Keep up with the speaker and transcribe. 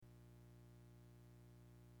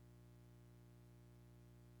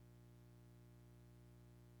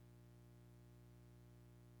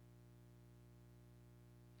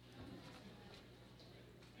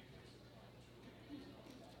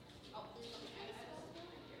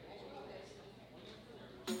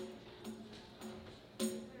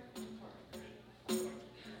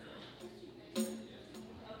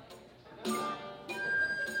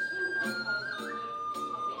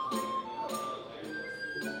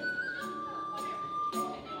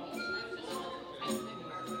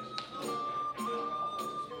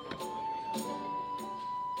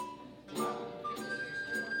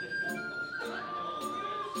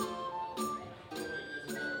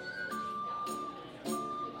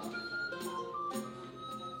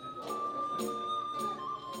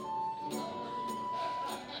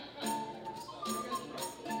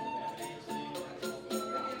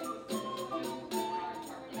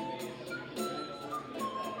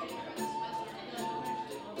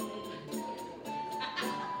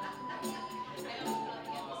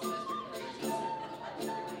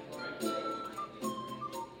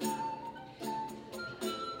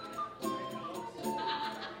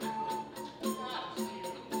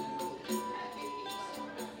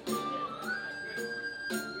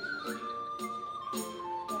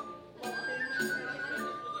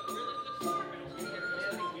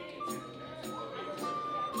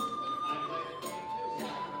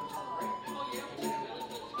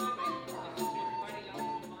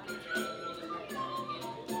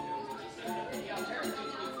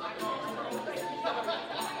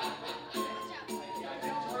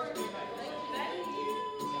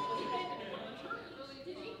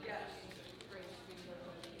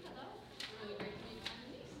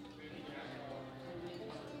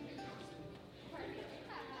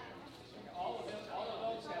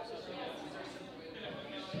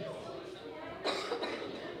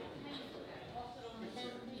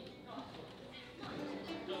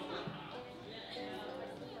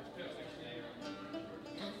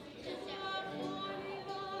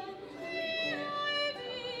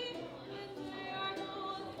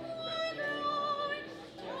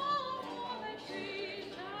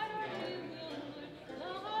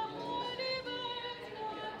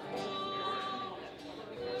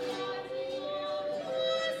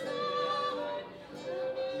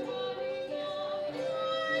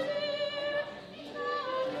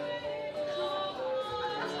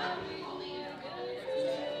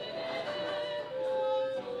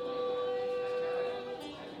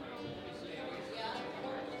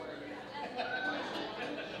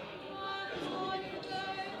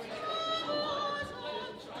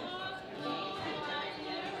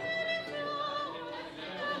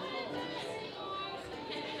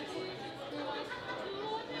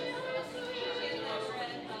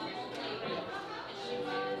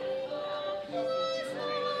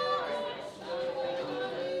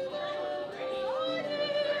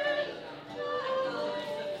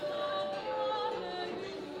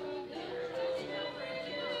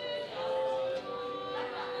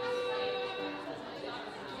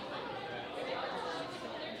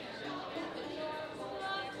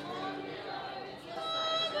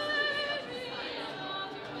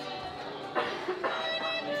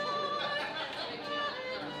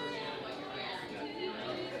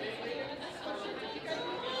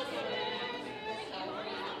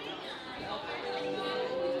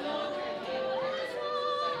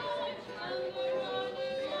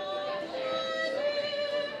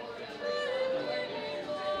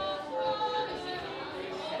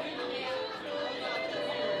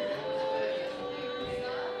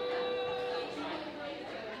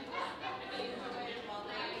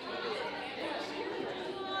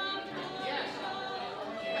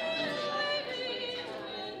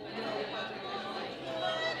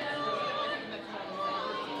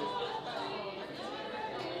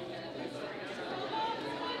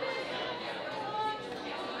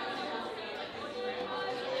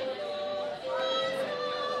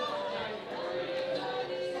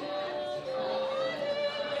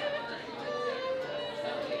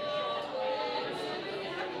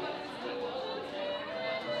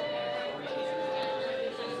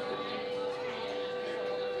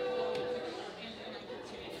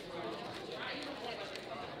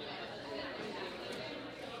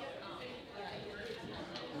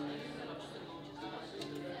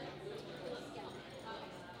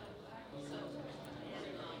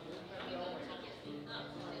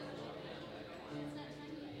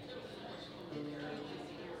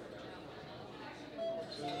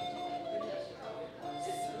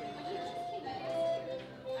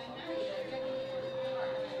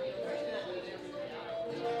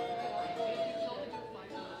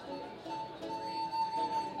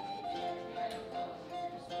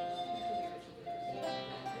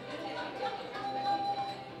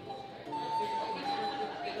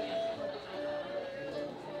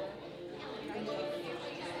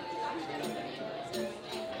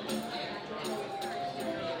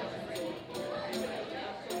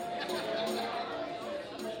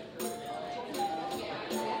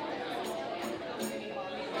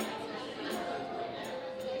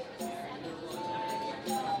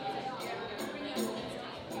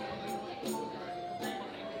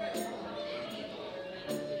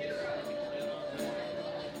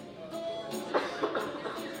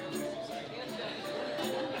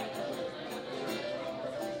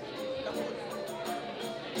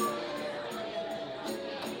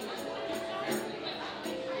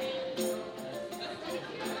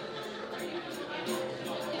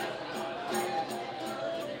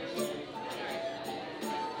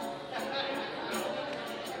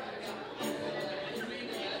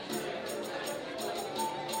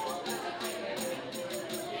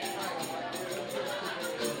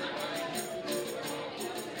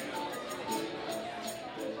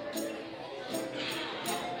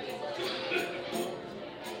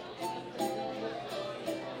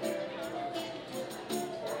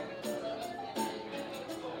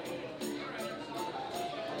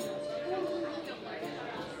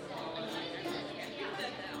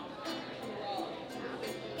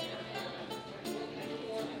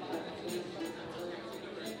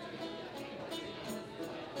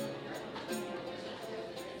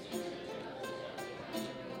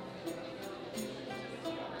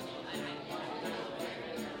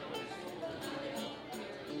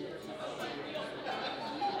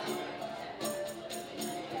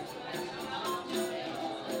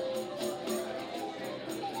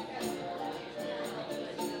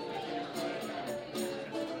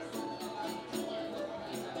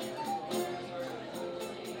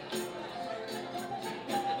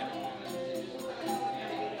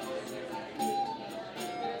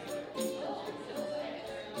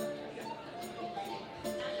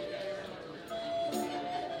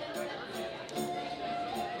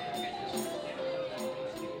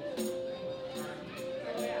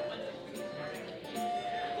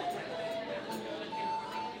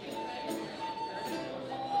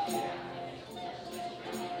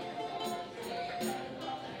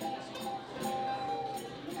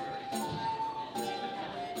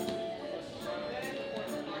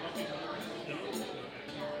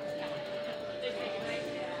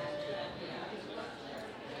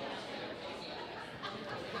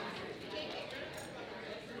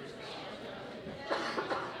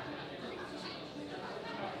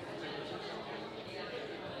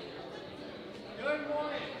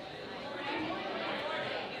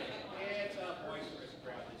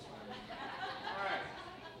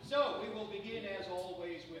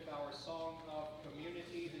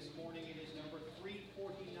morning. It is number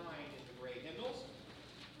 349 in the Gray Hymnals.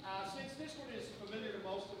 Since this one is familiar to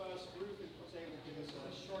most of us, Ruth was able to give us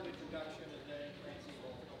a short introduction, and then Francie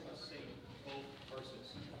will help us sing both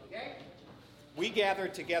verses. Okay? We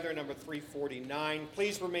gathered together number 349.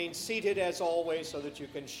 Please remain seated as always so that you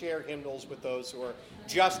can share hymnals with those who are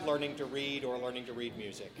just learning to read or learning to read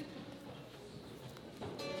music.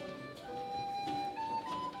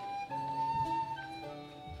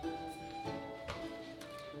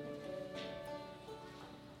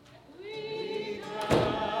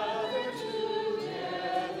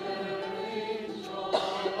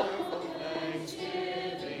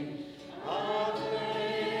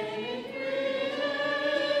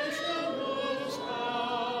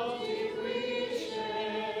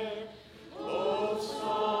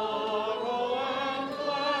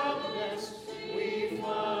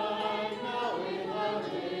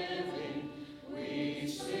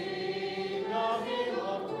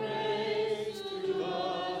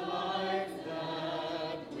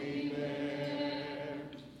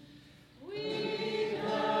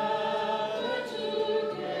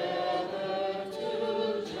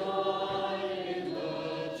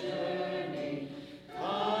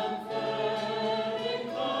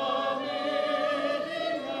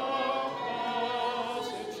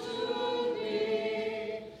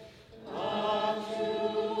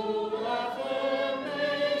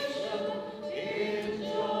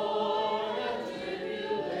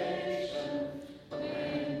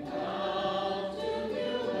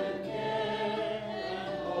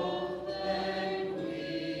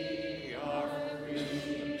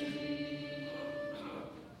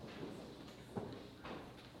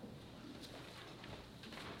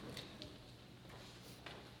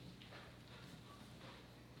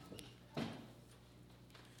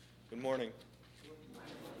 Good morning.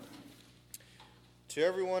 To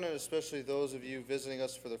everyone, and especially those of you visiting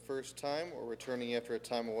us for the first time or returning after a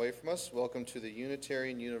time away from us, welcome to the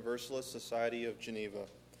Unitarian Universalist Society of Geneva.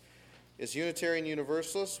 As Unitarian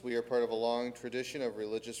Universalists, we are part of a long tradition of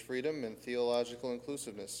religious freedom and theological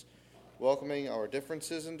inclusiveness, welcoming our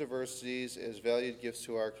differences and diversities as valued gifts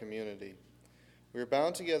to our community. We are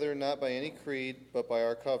bound together not by any creed, but by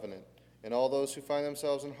our covenant, and all those who find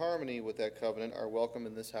themselves in harmony with that covenant are welcome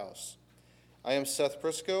in this house. I am Seth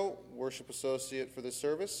Prisco, Worship Associate for this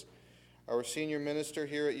service. Our senior minister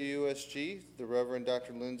here at UUSG, the Reverend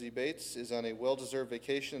Dr. Lindsay Bates, is on a well-deserved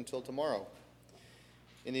vacation until tomorrow.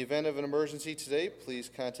 In the event of an emergency today, please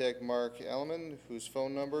contact Mark Alleman, whose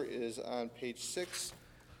phone number is on page 6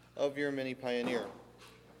 of your Mini Pioneer.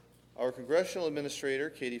 Our Congressional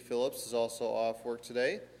Administrator, Katie Phillips, is also off work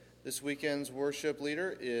today. This weekend's worship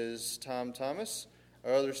leader is Tom Thomas.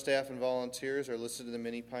 Our other staff and volunteers are listed in the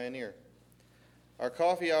Mini Pioneer. Our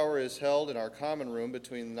coffee hour is held in our common room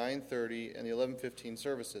between 9:30 and the 11:15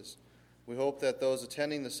 services. We hope that those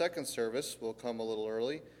attending the second service will come a little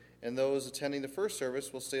early, and those attending the first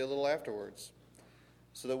service will stay a little afterwards,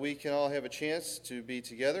 so that we can all have a chance to be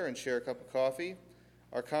together and share a cup of coffee.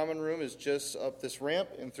 Our common room is just up this ramp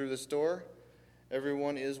and through this door.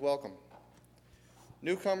 Everyone is welcome.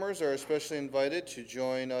 Newcomers are especially invited to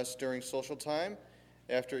join us during social time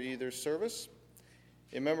after either service.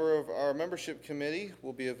 A member of our membership committee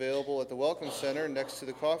will be available at the Welcome Center next to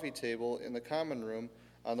the coffee table in the common room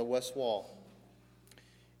on the west wall.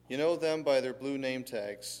 You know them by their blue name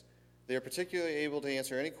tags. They are particularly able to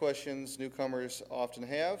answer any questions newcomers often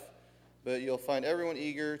have, but you'll find everyone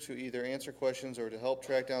eager to either answer questions or to help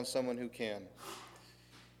track down someone who can.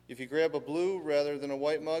 If you grab a blue rather than a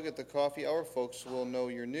white mug at the coffee hour, folks will know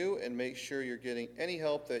you're new and make sure you're getting any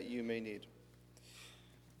help that you may need.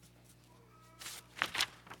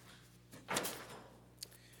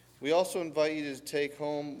 We also invite you to take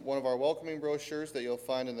home one of our welcoming brochures that you'll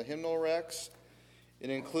find in the hymnal racks.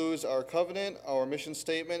 It includes our covenant, our mission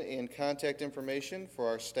statement, and contact information for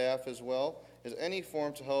our staff, as well as any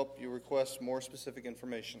form to help you request more specific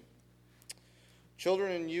information.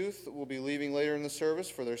 Children and youth will be leaving later in the service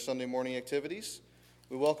for their Sunday morning activities.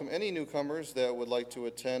 We welcome any newcomers that would like to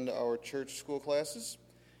attend our church school classes.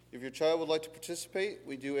 If your child would like to participate,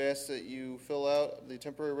 we do ask that you fill out the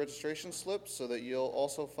temporary registration slip so that you'll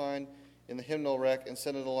also find in the hymnal rack and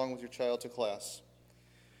send it along with your child to class.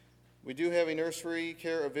 We do have a nursery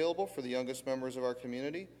care available for the youngest members of our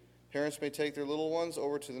community. Parents may take their little ones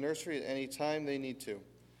over to the nursery at any time they need to.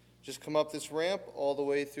 Just come up this ramp all the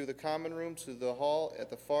way through the common room to the hall at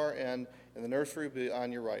the far end, and the nursery will be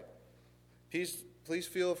on your right. Please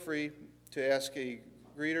feel free to ask a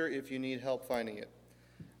greeter if you need help finding it.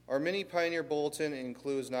 Our Mini Pioneer Bulletin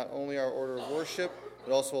includes not only our order of worship,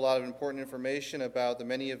 but also a lot of important information about the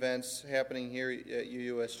many events happening here at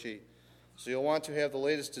UUSG. so you'll want to have the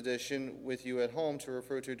latest edition with you at home to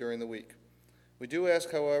refer to during the week. We do ask,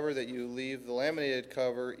 however, that you leave the laminated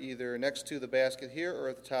cover either next to the basket here or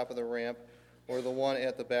at the top of the ramp, or the one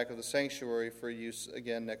at the back of the sanctuary for use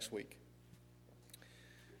again next week.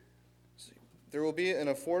 There will be an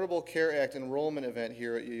Affordable Care Act enrollment event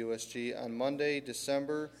here at UUSG on Monday,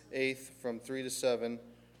 December 8th from 3 to 7.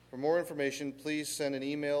 For more information, please send an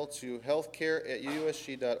email to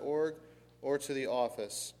healthcare@uusg.org or to the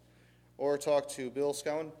office, or talk to Bill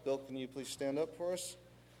Scowen. Bill, can you please stand up for us?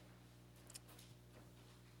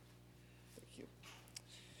 Thank you.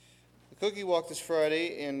 The Cookie Walk this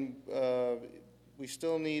Friday, and we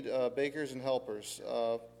still need bakers and helpers.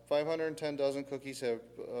 510 dozen cookies have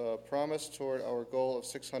promised toward our goal of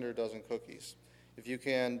 600 dozen cookies. If you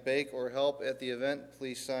can bake or help at the event,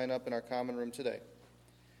 please sign up in our common room today.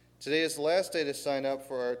 Today is the last day to sign up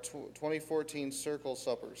for our 2014 Circle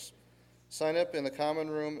Suppers. Sign up in the common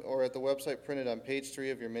room or at the website printed on page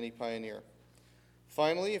 3 of your Mini Pioneer.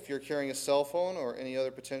 Finally, if you're carrying a cell phone or any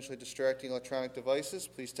other potentially distracting electronic devices,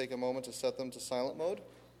 please take a moment to set them to silent mode.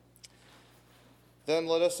 Then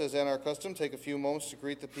let us, as in our custom, take a few moments to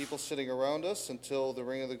greet the people sitting around us until the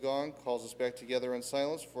ring of the gong calls us back together in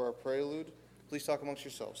silence for our prelude. Please talk amongst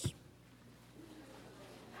yourselves.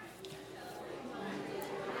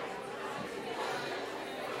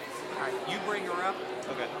 All right, you bring her up.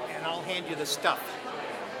 Okay. And I'll hand you the stuff.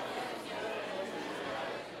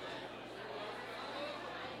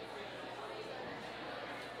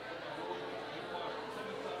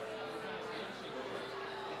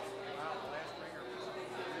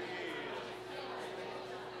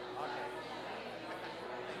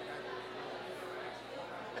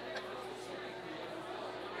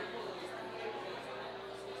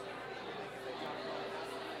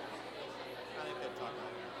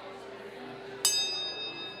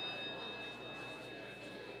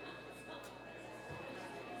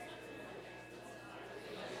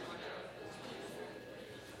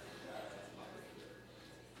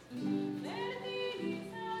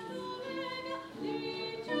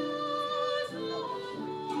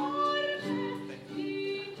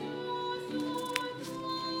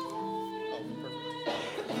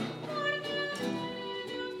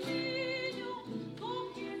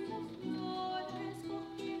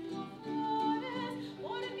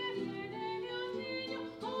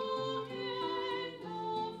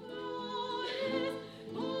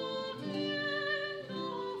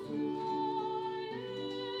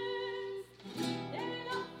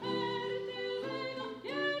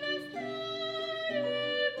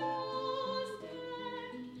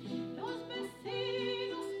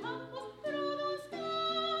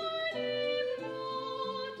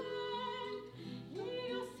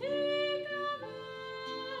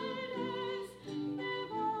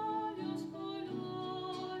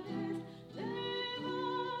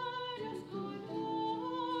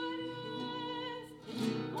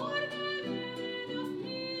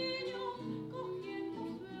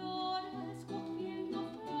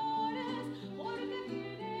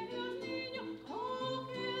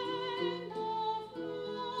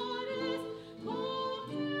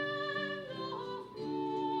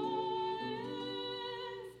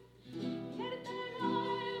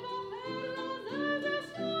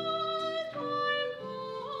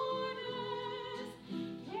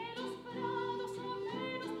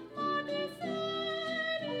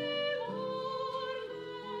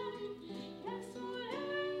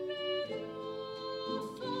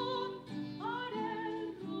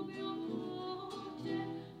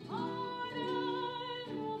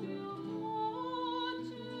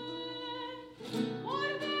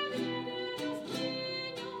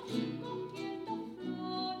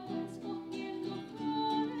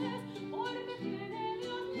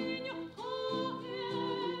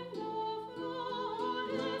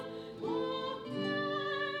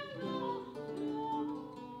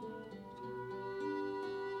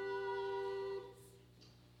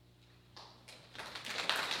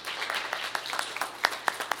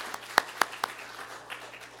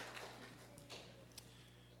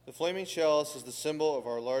 The flaming chalice is the symbol of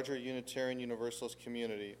our larger Unitarian Universalist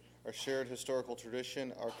community, our shared historical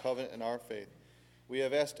tradition, our covenant, and our faith. We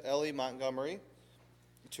have asked Ellie Montgomery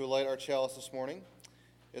to light our chalice this morning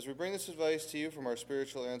as we bring this advice to you from our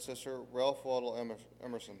spiritual ancestor, Ralph Waldo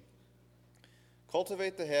Emerson.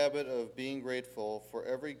 Cultivate the habit of being grateful for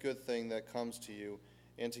every good thing that comes to you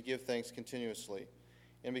and to give thanks continuously.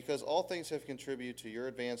 And because all things have contributed to your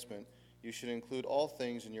advancement, you should include all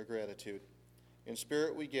things in your gratitude. In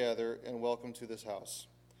spirit we gather, and welcome to this house.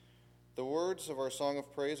 The words of our song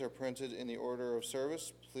of praise are printed in the order of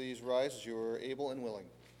service. Please rise as you are able and willing.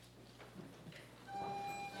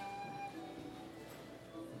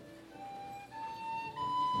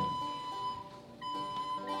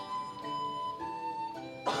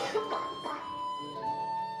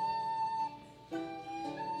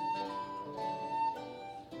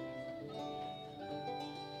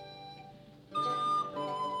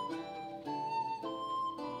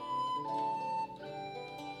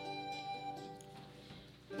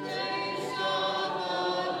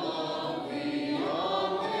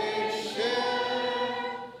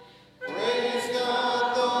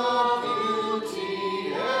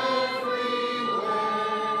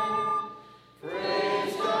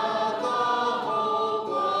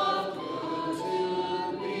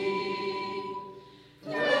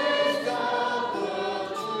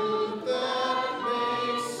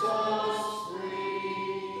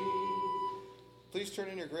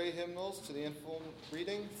 hymnals to the infant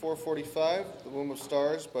reading, 445, The Womb of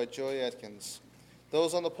Stars by Joy Atkins.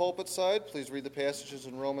 Those on the pulpit side, please read the passages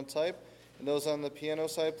in Roman type, and those on the piano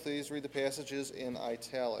side, please read the passages in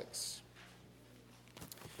italics.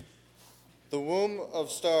 The womb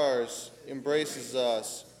of stars embraces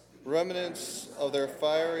us. Remnants of their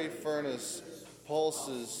fiery furnace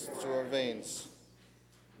pulses through our veins.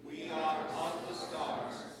 We are of the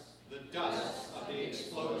stars, the dust of the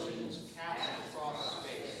explosions cast across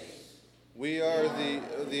space. We are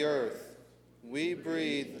the earth. We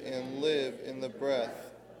breathe and live in the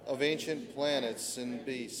breath of ancient planets and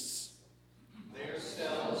beasts. Their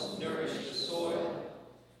cells nourish the soil.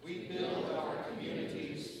 We build our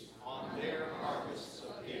communities on their harvests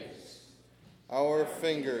of gifts. Our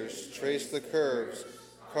fingers trace the curves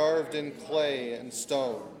carved in clay and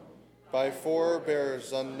stone by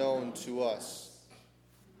forebears unknown to us.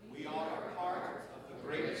 We are a part of the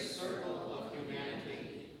great circle of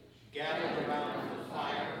humanity, gathered around the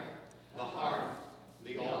fire, the hearth,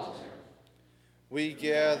 the altar. We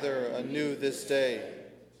gather anew this day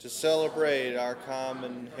to celebrate our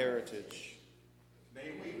common heritage.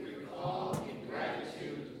 May we recall in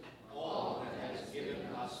gratitude all that has given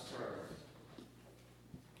us birth.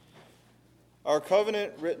 Our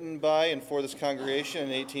covenant, written by and for this congregation in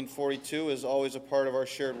 1842, is always a part of our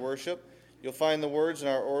shared worship. You'll find the words in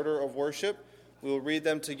our order of worship. We will read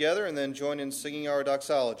them together and then join in singing our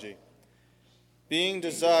doxology. Being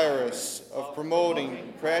desirous of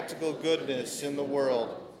promoting practical goodness in the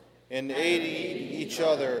world and aiding each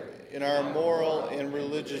other in our moral and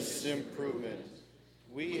religious improvement,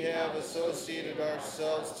 we have associated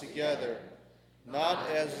ourselves together, not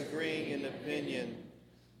as agreeing in opinion,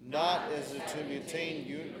 not as to attain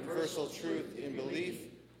universal truth in belief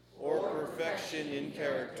or perfection in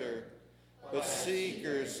character, but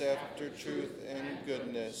seekers after truth and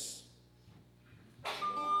goodness.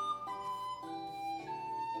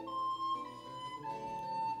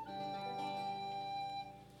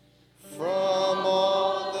 From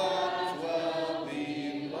all that dwell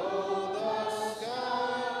below the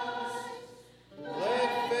skies,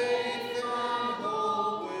 let faith and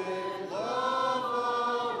hope with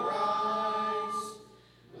love arise.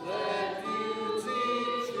 Let beauty,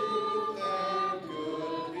 truth, and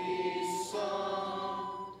good be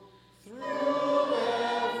sung through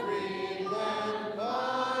every land,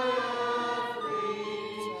 by every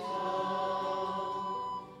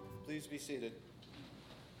tongue. Please be seated.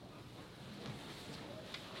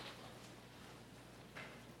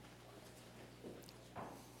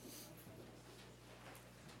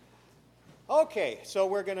 Okay, so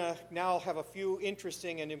we're going to now have a few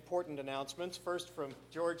interesting and important announcements. First from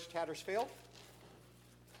George Tattersfield.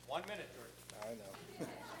 1 minute, George. I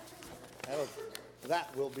know.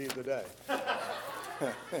 That will be the day.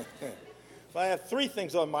 I have three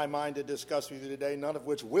things on my mind to discuss with you today, none of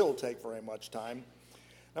which will take very much time.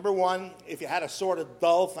 Number one, if you had a sort of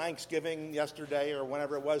dull Thanksgiving yesterday or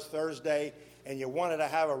whenever it was, Thursday, and you wanted to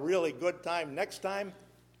have a really good time next time,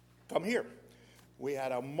 come here. We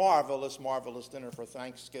had a marvelous, marvelous dinner for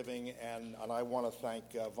Thanksgiving, and I want to thank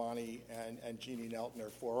Vonnie and Jeannie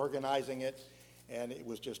Neltner for organizing it, and it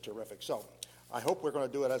was just terrific. So I hope we're going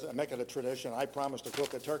to do it make it a tradition. I promised to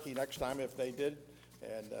cook a turkey next time if they did,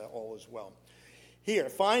 and all is well. Here,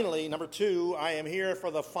 finally, number two, I am here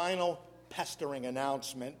for the final pestering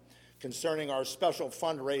announcement concerning our special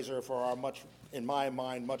fundraiser for our in my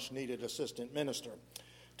mind, much needed assistant minister.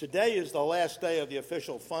 Today is the last day of the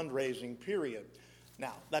official fundraising period.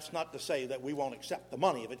 Now, that's not to say that we won't accept the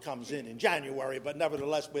money if it comes in January, but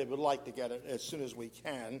nevertheless, we would like to get it as soon as we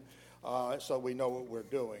can, so we know what we're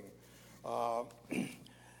doing.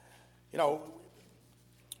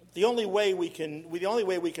 The only way we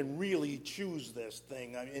can really choose this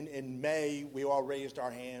thing. In May, we all raised our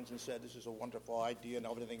hands and said this is a wonderful idea and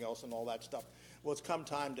everything else and all that stuff. Well, it's come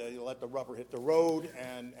time to let the rubber hit the road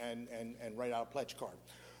and write out a pledge card.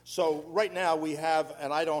 So right now we have,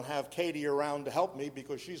 and I don't have Katie around to help me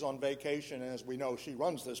because she's on vacation, and as we know, she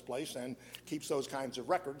runs this place and keeps those kinds of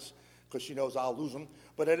records because she knows I'll lose them.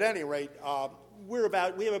 But at any rate, we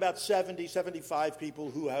have about 70, 75 people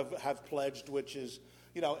who have pledged, which is,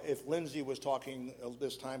 if Lindsay was talking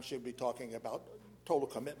this time, she'd be talking about total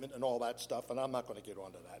commitment and all that stuff, and I'm not going to get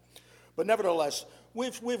onto that. But nevertheless,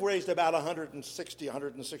 we've raised about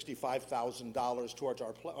 $165,000 towards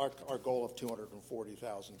our goal of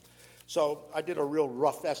 $240,000. So I did a real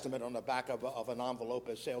rough estimate on the back of an envelope,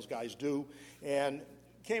 as sales guys do, and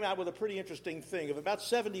came out with a pretty interesting thing. If about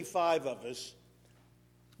 75 of us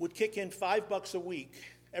would kick in $5 a week,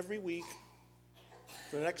 every week,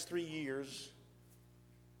 for the next 3 years,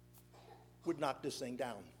 would knock this thing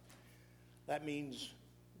down. That means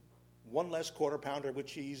one less quarter pounder with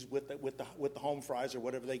cheese with the home fries or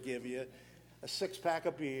whatever they give you, a 6-pack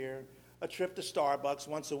of beer, a trip to Starbucks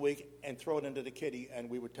once a week, and throw it into the kitty, and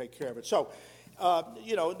we would take care of it. So,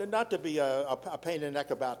 not to be a pain in the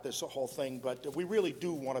neck about this whole thing, but we really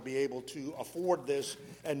do want to be able to afford this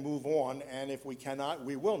and move on, and if we cannot,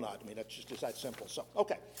 we will not. I mean, it's just that simple. So,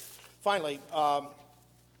 okay. Finally,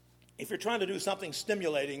 if you're trying to do something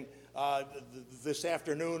stimulating this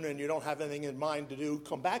afternoon and you don't have anything in mind to do,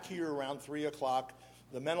 come back here around 3 o'clock.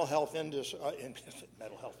 The mental health industry,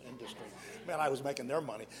 man, I was making their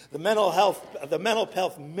money. The mental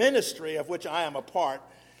health ministry, of which I am a part,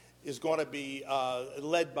 is going to be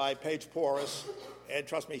led by Paige Porras. And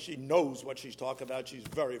trust me, she knows what she's talking about. She's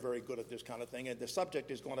very, very good at this kind of thing. And the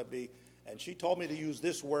subject is going to be, and she told me to use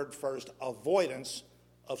this word first, avoidance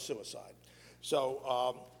of suicide.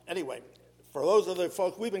 So anyway, for those other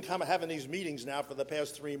folks, we've been kind of having these meetings now for the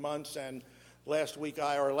past 3 months, and last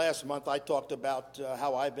month I talked about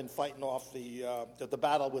how I've been fighting off the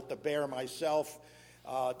battle with the bear myself,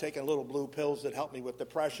 taking little blue pills that help me with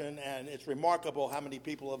depression, and it's remarkable how many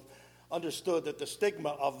people have understood that the stigma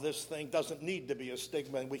of this thing doesn't need to be a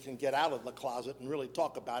stigma, and we can get out of the closet and really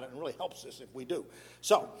talk about it, and really helps us if we do.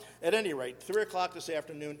 So, at any rate, 3 o'clock this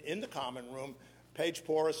afternoon in the common room, Paige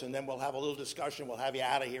Porras, and then we'll have a little discussion. We'll have you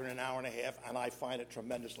out of here in an hour and a half, and I find it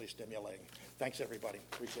tremendously stimulating. Thanks, everybody.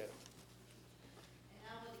 Appreciate it. And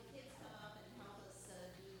now will the kids come up and help us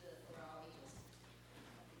do the for all ages?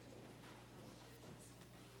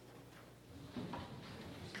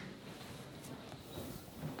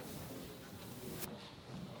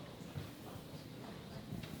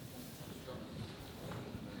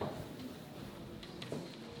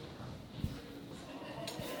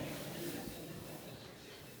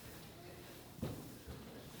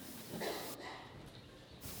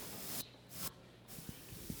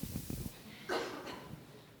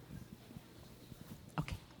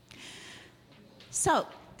 So,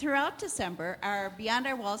 throughout December, our Beyond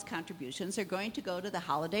Our Walls contributions are going to go to the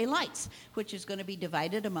Holiday Lights, which is going to be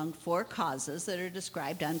divided among 4 causes that are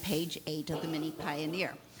described on page 8 of the Mini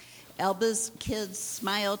Pioneer. Elba's Kids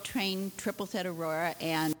Smile Train, Triple Threat Aurora,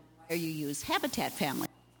 and Why You Use Habitat Family.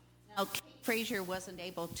 Now, Kate Frazier wasn't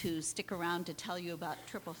able to stick around to tell you about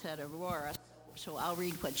Triple Threat Aurora, so I'll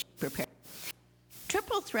read what she prepared.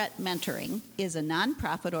 Triple Threat Mentoring is a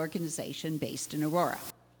nonprofit organization based in Aurora.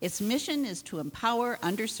 Its mission is to empower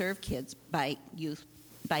underserved kids by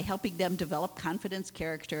helping them develop confidence,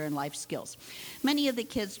 character, and life skills. Many of the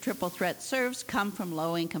kids Triple Threat serves come from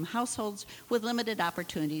low-income households with limited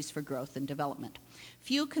opportunities for growth and development.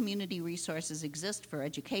 Few community resources exist for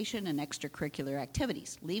education and extracurricular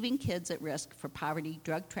activities, leaving kids at risk for poverty,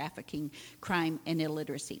 drug trafficking, crime, and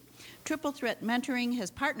illiteracy. Triple Threat Mentoring has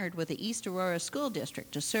partnered with the East Aurora School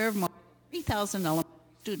District to serve more than 3,000 elementary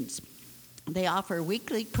students. They offer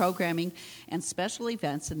weekly programming and special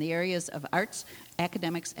events in the areas of arts,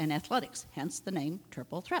 academics, and athletics, hence the name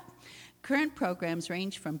Triple Threat. Current programs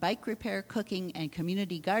range from bike repair, cooking, and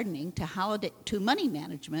community gardening to money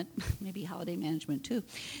management, maybe holiday management too,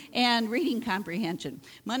 and reading comprehension.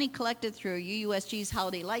 Money collected through UUSG's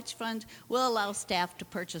Holiday Lights Fund will allow staff to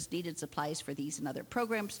purchase needed supplies for these and other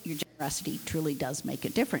programs. Your generosity truly does make a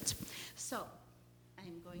difference. So,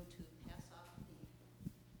 I'm going to pass off the mic to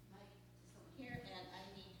someone here, and I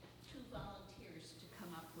need 2 volunteers to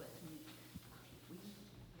come up with me.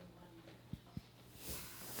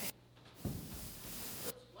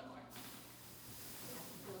 One more.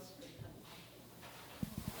 Who else would come? Okay.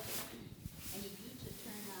 I need you to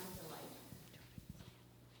turn on the light.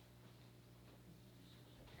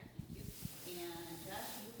 Thank you. And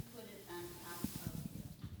Josh, you put it on top of the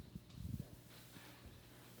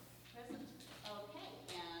present. Okay.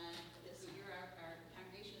 And this year our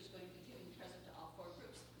congregation is going to be giving present to all 4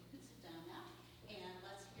 groups. You can sit down now. And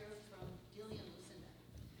let's hear from Delia and Lucinda.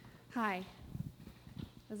 Hi.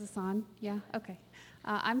 Is this on? Yeah? Okay.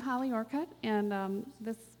 I'm Holly Orcutt, and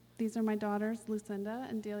these are my daughters, Lucinda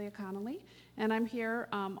and Delia Connolly, and I'm here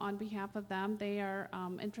on behalf of them. They are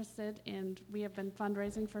interested in, we have been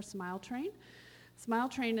fundraising for Smile Train. Smile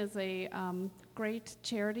Train is a great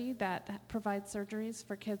charity that provides surgeries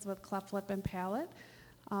for kids with cleft lip and palate.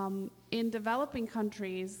 In developing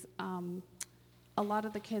countries, a lot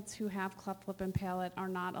of the kids who have cleft lip and palate are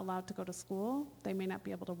not allowed to go to school. They may not be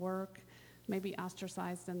able to work, may be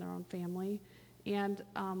ostracized in their own family. And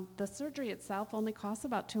the surgery itself only costs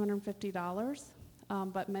about $250,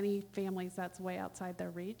 but many families, that's way outside their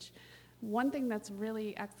reach. One thing that's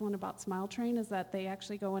really excellent about Smile Train is that they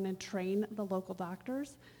actually go in and train the local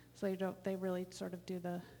doctors. So they really sort of do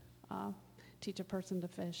the teach a person to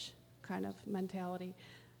fish kind of mentality.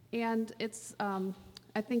 And it's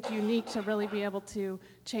I think, unique to really be able to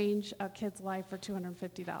change a kid's life for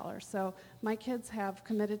 $250. So my kids have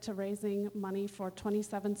committed to raising money for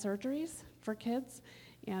 27 surgeries for kids,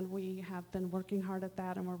 and we have been working hard at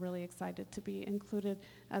that, and we're really excited to be included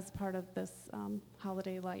as part of this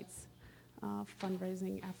Holiday Lights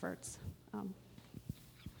fundraising efforts.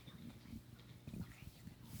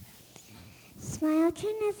 Smile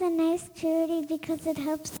Train is a nice charity because it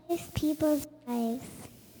helps save people's lives.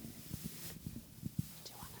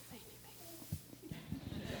 Do you want to say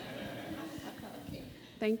anything?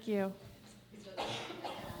 Thank you.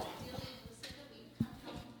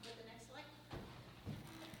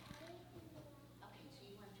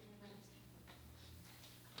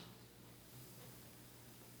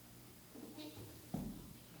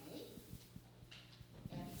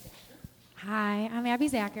 Hi, I'm Abby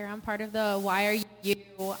Zacher. I'm part of the Why Are You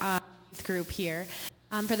youth group here.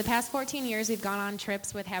 For the past 14 years, we've gone on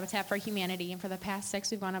trips with Habitat for Humanity, and for the past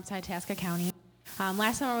 6, we've gone up to Itasca County.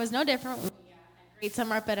 Last summer was no different. We had a great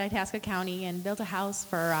summer up at Itasca County and built a house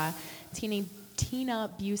for Tina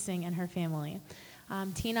Busing and her family.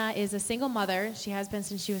 Tina is a single mother. She has been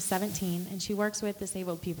since she was 17, and she works with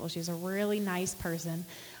disabled people. She's a really nice person.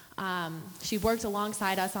 She worked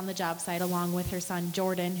alongside us on the job site, along with her son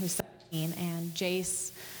Jordan, who's 17, and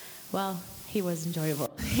Jace. Well, he was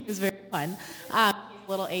enjoyable. He was very fun.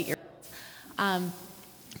 Little 8-year-old.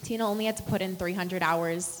 Tina only had to put in 300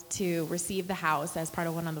 hours to receive the house as part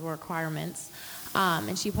of one of the requirements,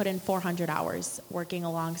 and she put in 400 hours working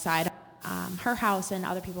alongside her house and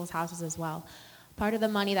other people's houses as well. Part of the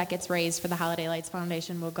money that gets raised for the Holiday Lights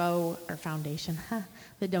Foundation will go, or foundation,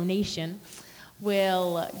 the donation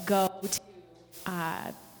will go to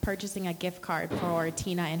purchasing a gift card for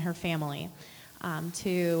Tina and her family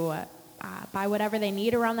to buy whatever they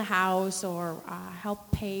need around the house or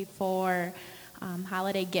help pay for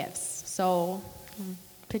holiday gifts. So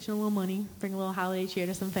pitching a little money, bring a little holiday cheer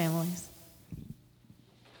to some families.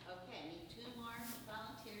 Okay, I need 2 more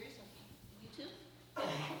volunteers. Okay, you 2? Why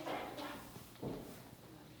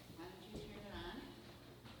don't you turn it on?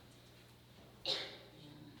 And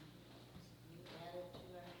you add it to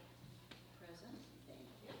our present. Thank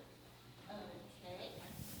you. Okay,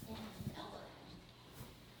 and Ella.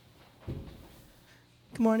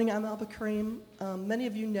 Good morning, I'm Alba Kareem. Many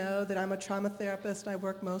of you know that I'm a trauma therapist. I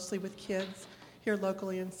work mostly with kids here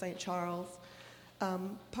locally in St. Charles.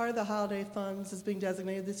 Part of the holiday funds is being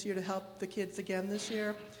designated this year to help the kids again this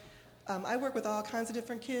year. I work with all kinds of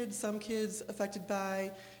different kids, some kids affected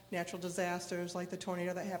by natural disasters like the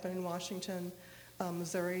tornado that happened in Washington,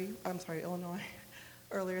 Illinois,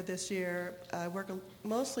 earlier this year. I work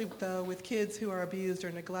mostly, though, with kids who are abused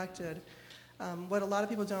or neglected. What a lot of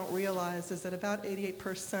people don't realize is that about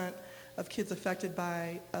 88% of kids affected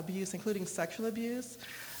by abuse, including sexual abuse,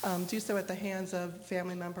 do so at the hands of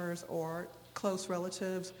family members or close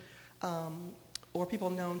relatives or people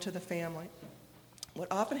known to the family.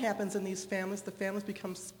 What often happens in these families, the families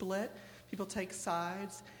become split, people take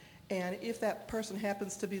sides, and if that person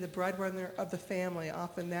happens to be the breadwinner of the family,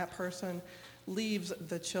 often that person leaves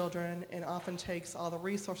the children and often takes all the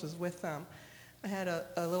resources with them. I had a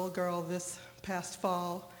little girl this past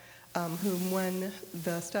fall whom, when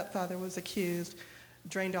the stepfather was accused,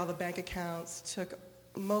 drained all the bank accounts, took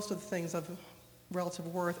most of the things of relative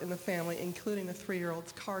worth in the family, including the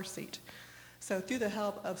 3-year-old's car seat. So through the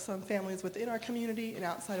help of some families within our community and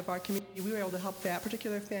outside of our community, we were able to help that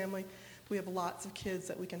particular family. We have lots of kids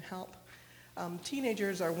that we can help.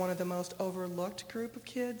 Teenagers are one of the most overlooked group of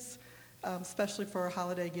kids, especially for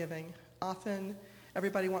holiday giving. Often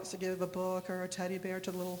everybody wants to give a book or a teddy bear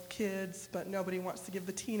to the little kids, but nobody wants to give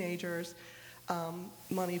the teenagers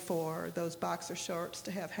money for those boxer shorts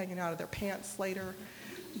to have hanging out of their pants later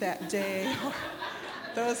that day, or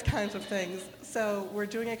those kinds of things. So we're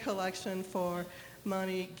doing a collection for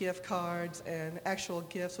money, gift cards, and actual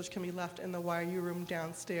gifts, which can be left in the Why Are You room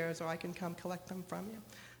downstairs, or I can come collect them from you.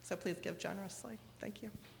 So please give generously. Thank you.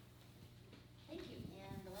 Thank you.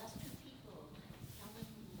 And the last 2 people,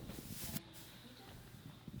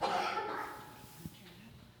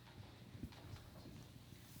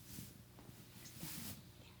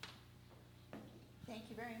 Thank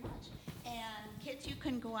you very much. And kids, you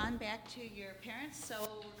can go on back to your parents. So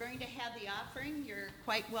we're going to have the offering. You're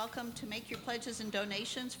quite welcome to make your pledges and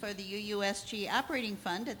donations for the UUSG Operating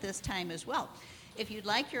Fund at this time as well. If you'd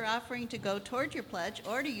like your offering to go toward your pledge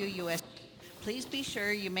or to UUSG, please be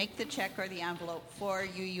sure you make the check or the envelope for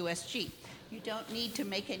UUSG. You don't need to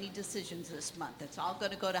make any decisions this month. It's all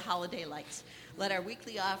going to go to Holiday Lights. Let our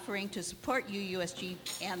weekly offering to support UUSG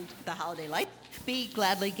and the Holiday Lights be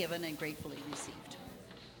gladly given and gratefully received.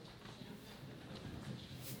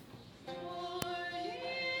 For you.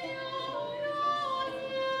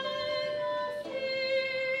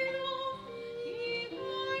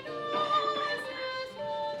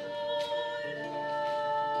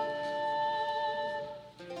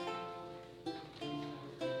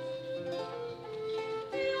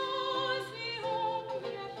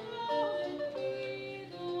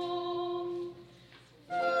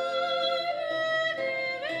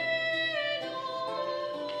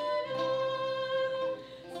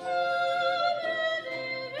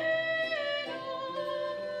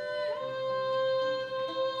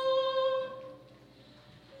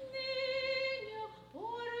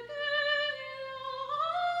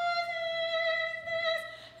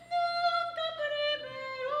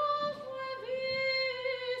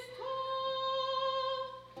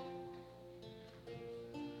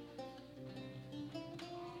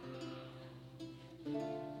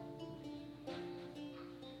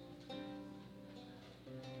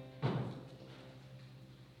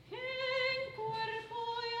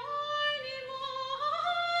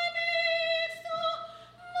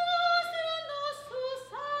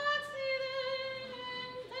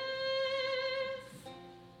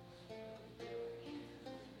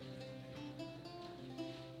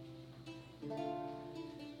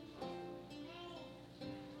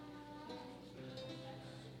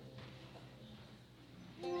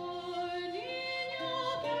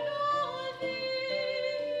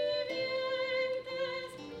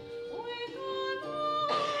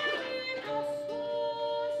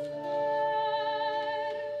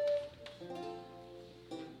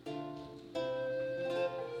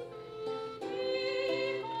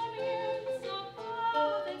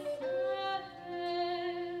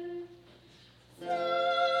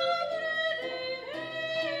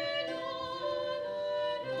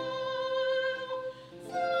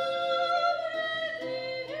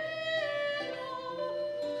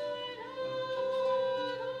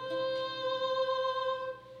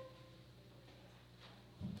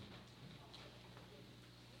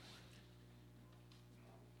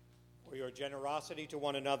 your generosity to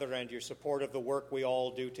one another and your support of the work we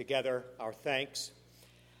all do together. Our thanks.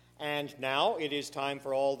 And now it is time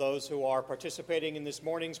for all those who are participating in this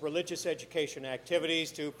morning's religious education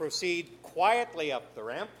activities to proceed quietly up the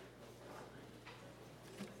ramp.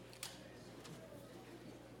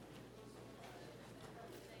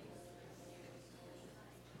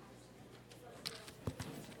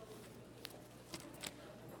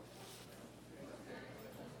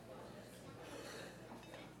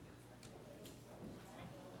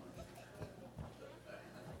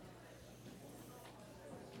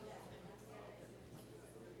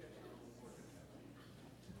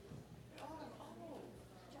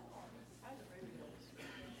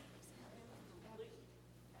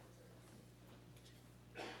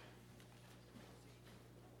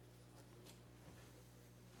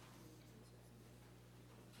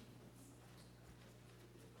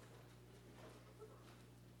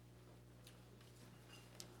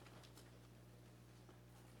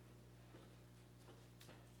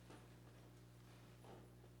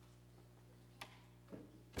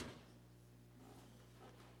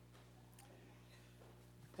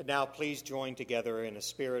 And now please join together in a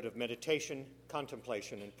spirit of meditation,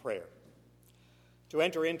 contemplation, and prayer. To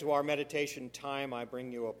enter into our meditation time, I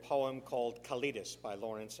bring you a poem called Kalidas by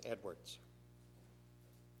Lawrence Edwards.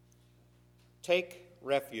 Take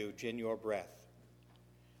refuge in your breath.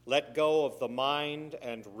 Let go of the mind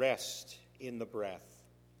and rest in the breath.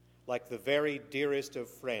 Like the very dearest of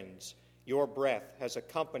friends, your breath has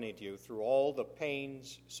accompanied you through all the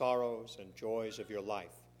pains, sorrows, and joys of your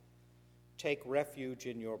life. Take refuge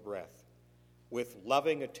in your breath. With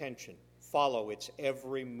loving attention, follow its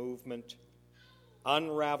every movement.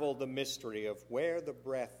 Unravel the mystery of where the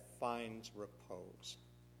breath finds repose.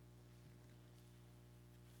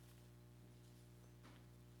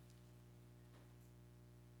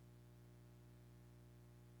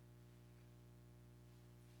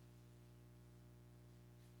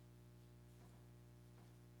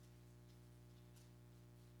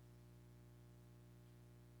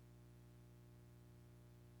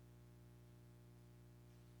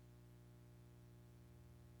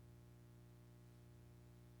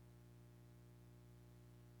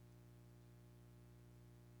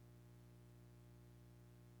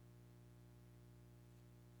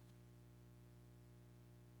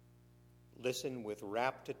 Listen with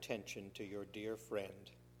rapt attention to your dear friend.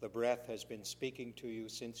 The breath has been speaking to you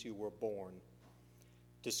since you were born.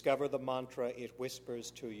 Discover the mantra it whispers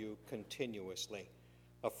to you continuously,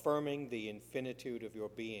 affirming the infinitude of your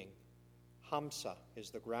being. Hamsa is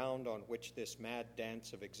the ground on which this mad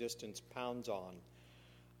dance of existence pounds on.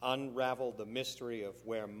 Unravel the mystery of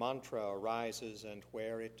where mantra arises and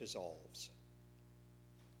where it dissolves.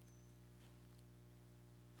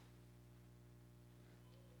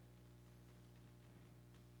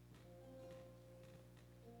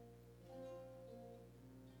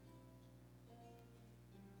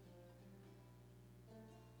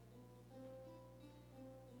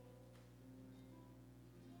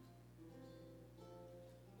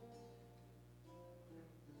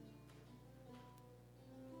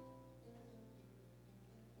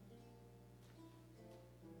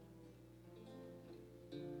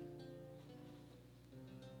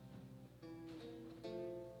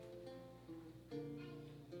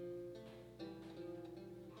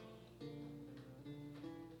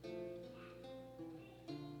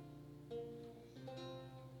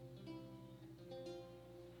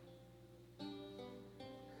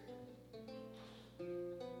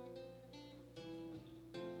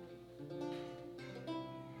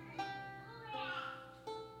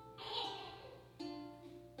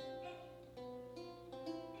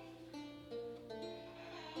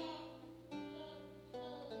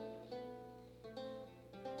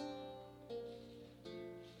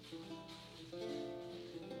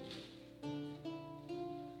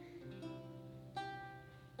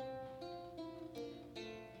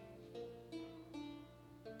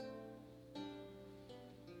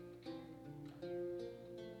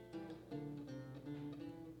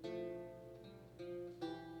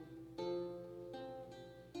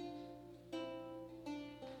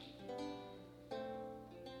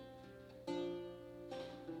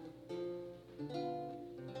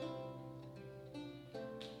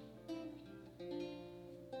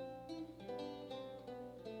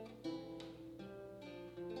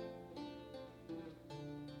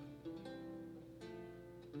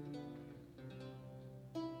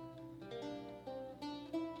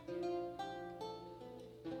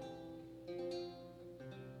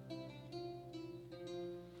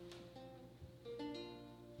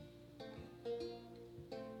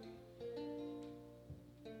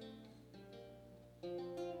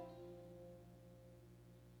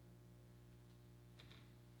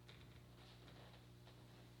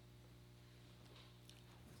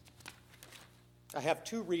 I have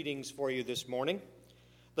two readings for you this morning.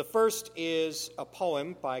 The first is a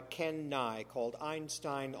poem by Ken Nye called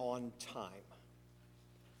Einstein on Time.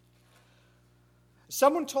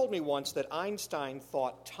 Someone told me once that Einstein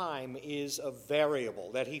thought time is a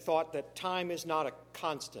variable, that he thought that time is not a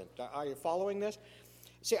constant. Are you following this?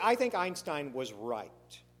 See, I think Einstein was right.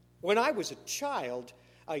 When I was a child,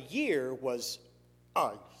 a year was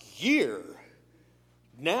a year.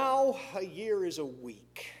 Now, a year is a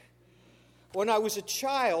week. When I was a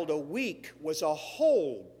child, a week was a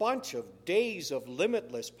whole bunch of days of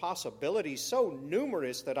limitless possibilities, so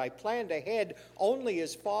numerous that I planned ahead only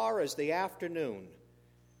as far as the afternoon.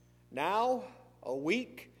 Now, a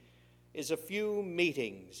week is a few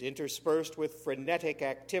meetings interspersed with frenetic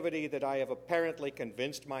activity that I have apparently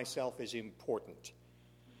convinced myself is important.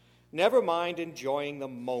 Never mind enjoying the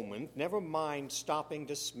moment, never mind stopping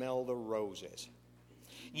to smell the roses.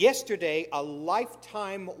 Yesterday, a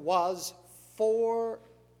lifetime was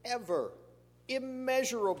forever,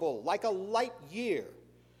 immeasurable, like a light year.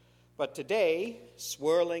 But today,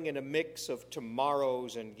 swirling in a mix of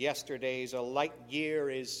tomorrows and yesterdays, a light year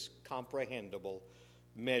is comprehensible,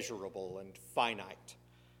 measurable, and finite.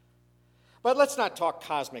 But let's not talk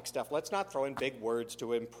cosmic stuff. Let's not throw in big words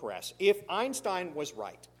to impress. If Einstein was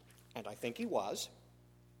right, and I think he was,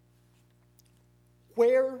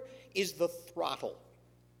 where is the throttle?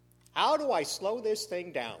 How do I slow this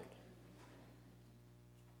thing down?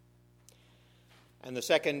 And the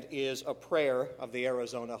second is a prayer of the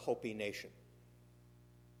Arizona Hopi Nation.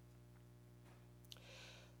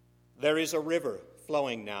 There is a river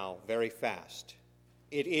flowing now very fast.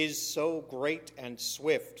 It is so great and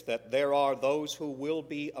swift that there are those who will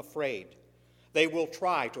be afraid. They will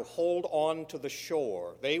try to hold on to the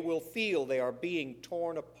shore. They will feel they are being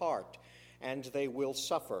torn apart, and they will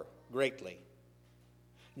suffer greatly.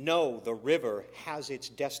 No, the river has its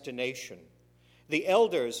destination. The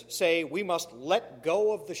elders say we must let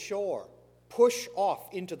go of the shore, push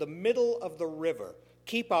off into the middle of the river,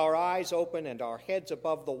 keep our eyes open and our heads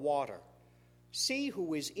above the water. See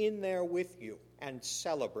who is in there with you and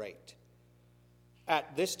celebrate.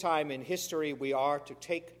 At this time in history, we are to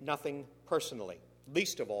take nothing personally,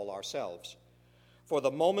 least of all ourselves. For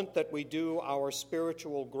the moment that we do, our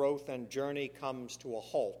spiritual growth and journey comes to a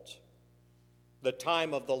halt. The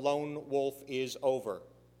time of the lone wolf is over.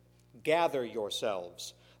 Gather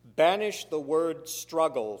yourselves. Banish the word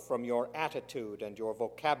struggle from your attitude and your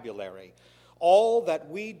vocabulary. All that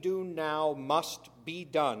we do now must be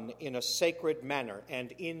done in a sacred manner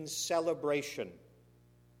and in celebration.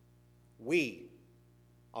 We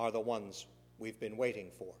are the ones we've been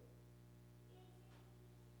waiting for.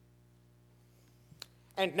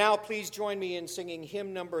 And now please join me in singing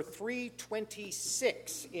hymn number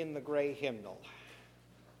 326 in the Gray Hymnal.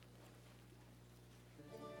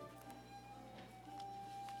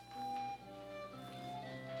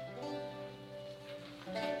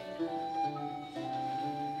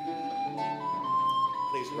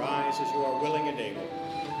 Please rise as you are willing and able.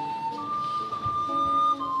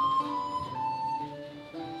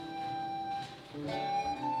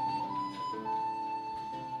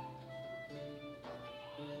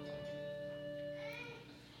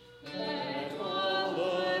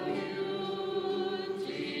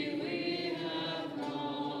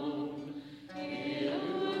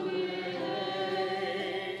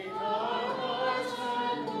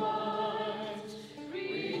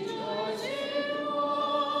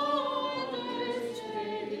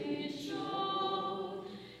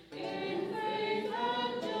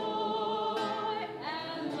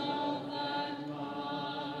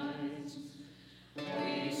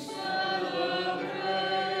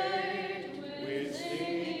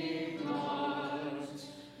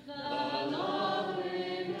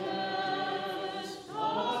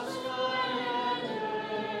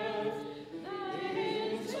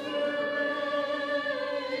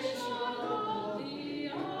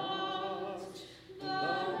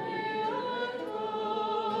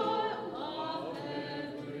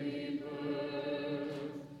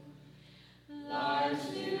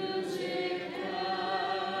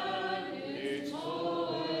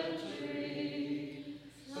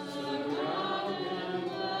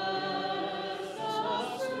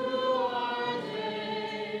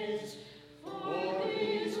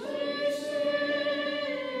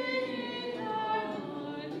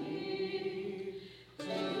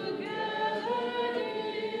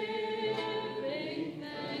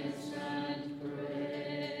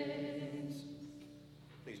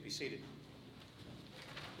 Seated.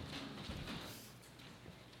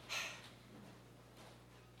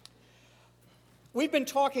 We've been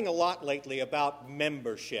talking a lot lately about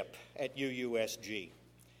membership at UUSG.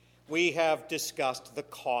 we have discussed the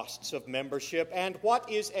costs of membership and what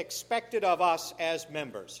is expected of us as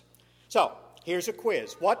members. So, here's a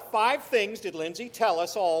quiz. What 5 things did Lindsay tell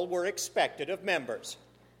us all were expected of members?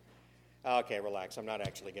 Okay, relax. I'm not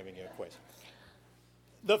actually giving you a quiz.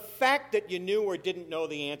 The fact that you knew or didn't know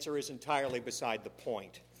the answer is entirely beside the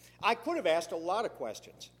point. I could have asked a lot of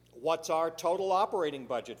questions. What's our total operating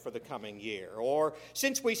budget for the coming year? Or,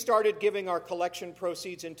 since we started giving our collection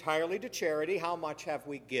proceeds entirely to charity, how much have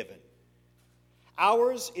we given?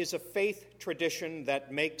 Ours is a faith tradition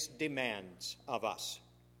that makes demands of us.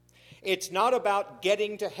 It's not about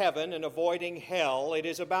getting to heaven and avoiding hell. It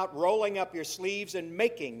is about rolling up your sleeves and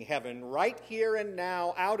making heaven right here and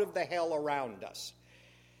now out of the hell around us.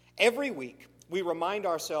 Every week, we remind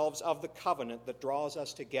ourselves of the covenant that draws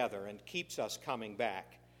us together and keeps us coming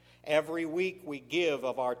back. Every week, we give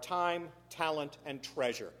of our time, talent, and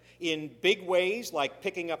treasure in big ways like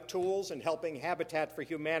picking up tools and helping Habitat for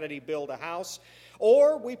Humanity build a house,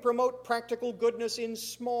 or we promote practical goodness in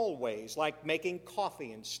small ways like making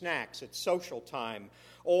coffee and snacks at social time,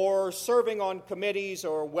 or serving on committees,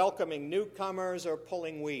 or welcoming newcomers, or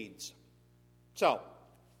pulling weeds. So,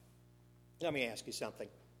 let me ask you something.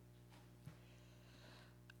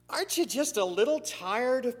 Aren't you just a little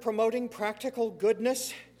tired of promoting practical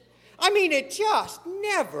goodness? I mean, it just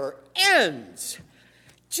never ends.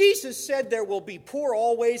 Jesus said there will be poor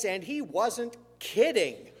always, and he wasn't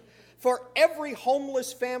kidding. For every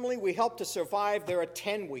homeless family we help to survive, there are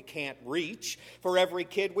 10 we can't reach. For every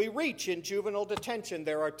kid we reach in juvenile detention,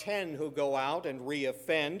 there are 10 who go out and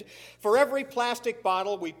reoffend. For every plastic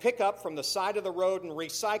bottle we pick up from the side of the road and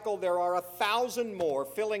recycle, there are 1,000 more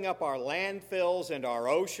filling up our landfills and our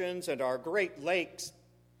oceans and our Great Lakes.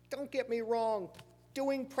 Don't get me wrong.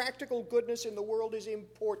 Doing practical goodness in the world is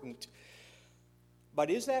important. But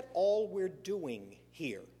is that all we're doing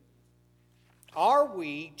here? Are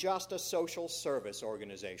we just a social service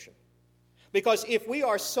organization? Because if we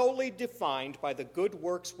are solely defined by the good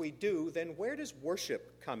works we do, then where does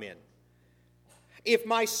worship come in? If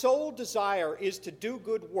my sole desire is to do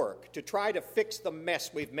good work, to try to fix the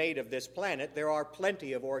mess we've made of this planet, there are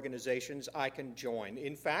plenty of organizations I can join.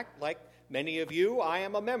 In fact, like many of you, I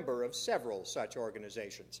am a member of several such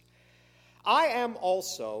organizations. I am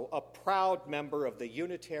also a proud member of the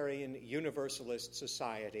Unitarian Universalist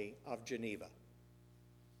Society of Geneva.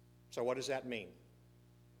 So what does that mean?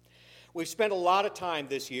 We've spent a lot of time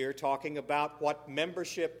this year talking about what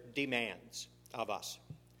membership demands of us.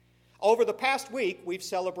 Over the past week, we've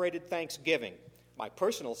celebrated Thanksgiving. My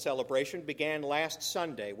personal celebration began last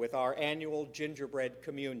Sunday with our annual gingerbread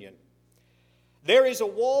communion. There is a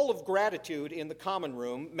wall of gratitude in the common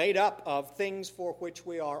room made up of things for which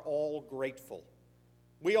we are all grateful.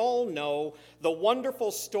 We all know the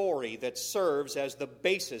wonderful story that serves as the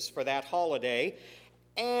basis for that holiday,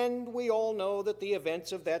 and we all know that the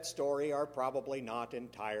events of that story are probably not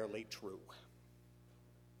entirely true.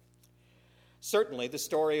 Certainly, the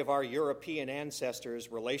story of our European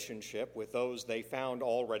ancestors' relationship with those they found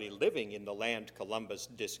already living in the land Columbus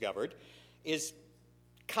discovered is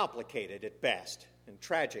complicated at best and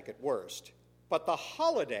tragic at worst. But the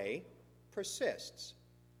holiday persists.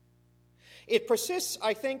 It persists,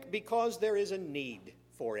 I think, because there is a need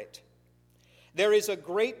for it. There is a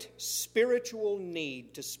great spiritual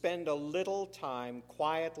need to spend a little time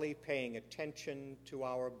quietly paying attention to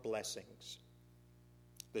our blessings.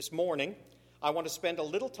 This morning, I want to spend a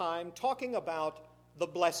little time talking about the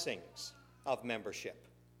blessings of membership.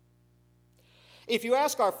 If you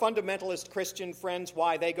ask our fundamentalist Christian friends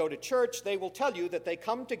why they go to church, they will tell you that they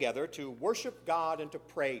come together to worship God and to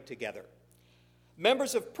pray together.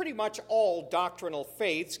 Members of pretty much all doctrinal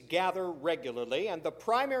faiths gather regularly, and the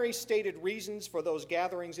primary stated reasons for those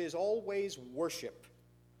gatherings is always worship.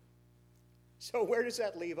 So where does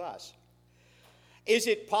that leave us? Is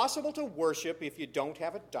it possible to worship if you don't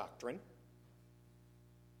have a doctrine?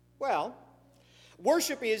 Well,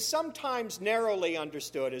 worship is sometimes narrowly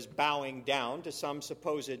understood as bowing down to some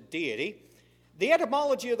supposed deity. The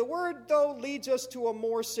etymology of the word, though, leads us to a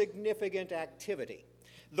more significant activity.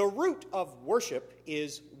 The root of worship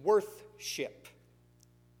is worthship,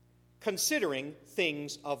 considering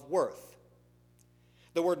things of worth.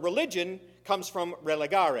 The word religion comes from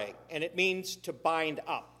religare, and it means to bind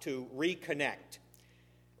up, to reconnect.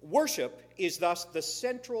 Worship is thus the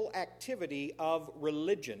central activity of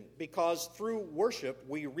religion, because through worship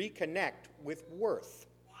we reconnect with worth.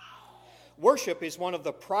 Worship is one of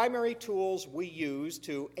the primary tools we use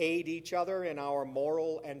to aid each other in our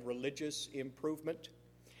moral and religious improvement.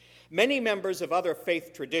 Many members of other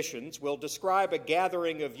faith traditions will describe a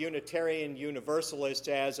gathering of Unitarian Universalists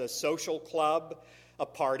as a social club, a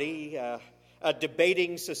party, a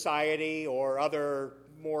debating society, or other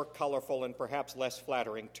more colorful and perhaps less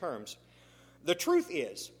flattering terms. The truth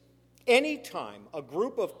is, any time a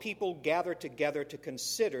group of people gather together to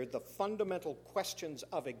consider the fundamental questions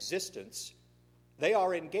of existence, they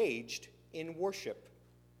are engaged in worship.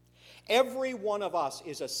 Every one of us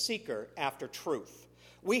is a seeker after truth.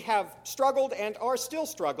 We have struggled and are still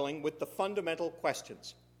struggling with the fundamental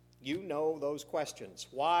questions. You know those questions.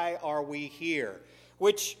 Why are we here?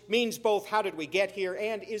 Which means both how did we get here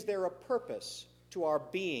and is there a purpose to our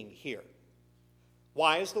being here?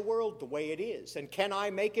 Why is the world the way it is? And can I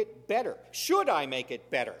make it better? Should I make it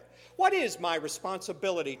better? What is my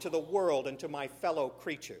responsibility to the world and to my fellow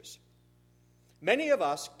creatures? Many of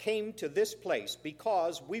us came to this place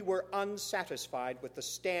because we were unsatisfied with the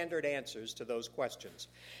standard answers to those questions,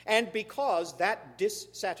 and because that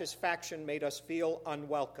dissatisfaction made us feel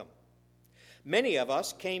unwelcome. Many of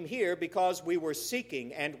us came here because we were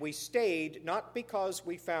seeking, and we stayed not because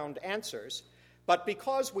we found answers, but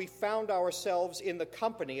because we found ourselves in the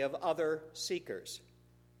company of other seekers.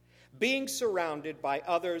 Being surrounded by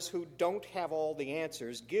others who don't have all the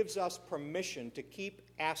answers gives us permission to keep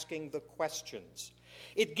asking the questions.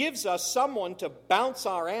 It gives us someone to bounce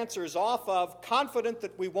our answers off of, confident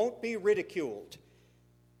that we won't be ridiculed.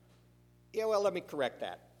 Yeah, well, let me correct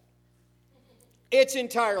that. It's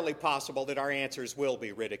entirely possible that our answers will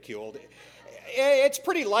be ridiculed. It's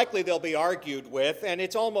pretty likely they'll be argued with, and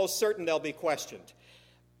it's almost certain they'll be questioned.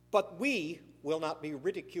 But we will not be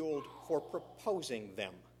ridiculed for proposing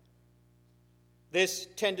them. This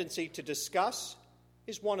tendency to discuss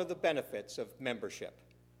is one of the benefits of membership.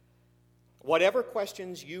 Whatever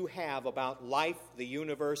questions you have about life, the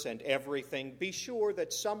universe, and everything, be sure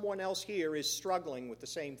that someone else here is struggling with the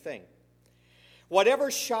same thing.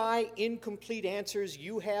 Whatever shy, incomplete answers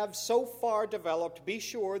you have so far developed, be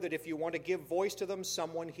sure that if you want to give voice to them,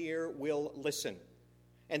 someone here will listen.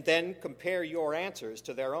 And then compare your answers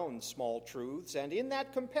to their own small truths, and in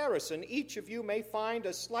that comparison, each of you may find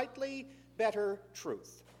a slightly better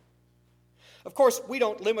truth. Of course, we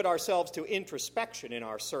don't limit ourselves to introspection in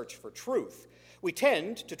our search for truth. We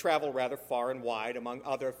tend to travel rather far and wide among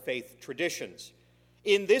other faith traditions.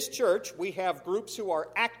 In this church, we have groups who are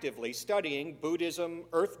actively studying Buddhism,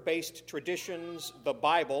 earth-based traditions, the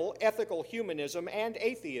Bible, ethical humanism, and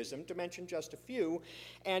atheism, to mention just a few,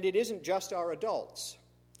 and it isn't just our adults.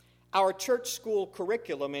 Our church school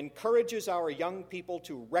curriculum encourages our young people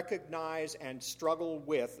to recognize and struggle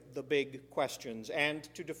with the big questions and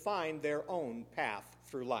to define their own path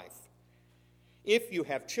through life. If you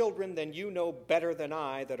have children, then you know better than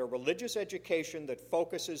I that a religious education that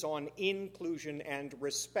focuses on inclusion and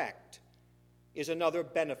respect is another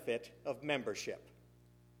benefit of membership.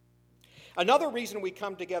 Another reason we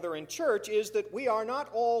come together in church is that we are not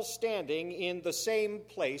all standing in the same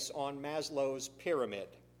place on Maslow's pyramid.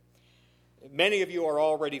 Many of you are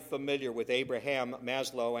already familiar with Abraham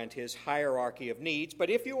Maslow and his hierarchy of needs, but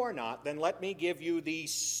if you are not, then let me give you the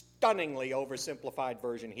stunningly oversimplified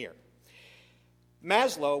version here.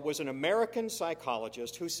 Maslow was an American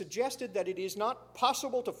psychologist who suggested that it is not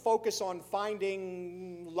possible to focus on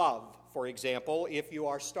finding love, for example, if you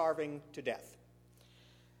are starving to death.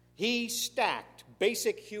 He stacked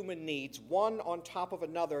basic human needs one on top of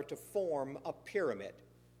another to form a pyramid.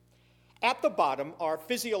 At the bottom are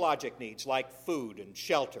physiologic needs like food and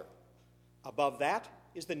shelter. Above that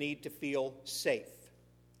is the need to feel safe.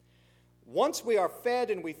 Once we are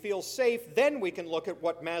fed and we feel safe, then we can look at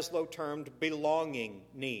what Maslow termed belonging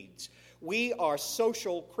needs. We are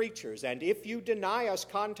social creatures, and if you deny us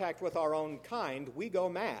contact with our own kind, we go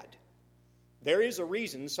mad. There is a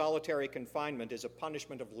reason solitary confinement is a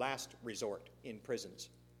punishment of last resort in prisons.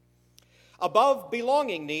 Above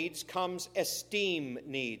belonging needs comes esteem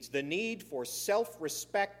needs, the need for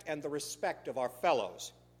self-respect and the respect of our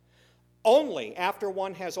fellows. Only after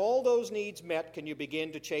one has all those needs met can you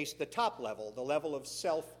begin to chase the top level, the level of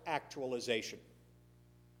self-actualization.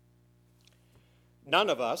 None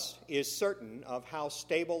of us is certain of how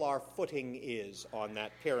stable our footing is on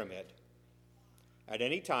that pyramid. At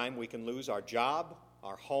any time, we can lose our job,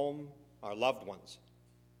 our home, our loved ones.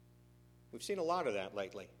 We've seen a lot of that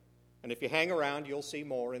lately. And if you hang around, you'll see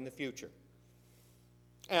more in the future.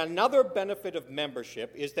 Another benefit of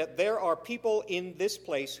membership is that there are people in this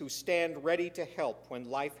place who stand ready to help when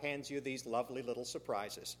life hands you these lovely little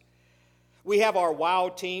surprises. We have our WOW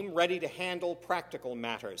team ready to handle practical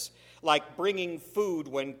matters, like bringing food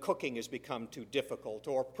when cooking has become too difficult,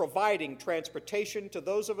 or providing transportation to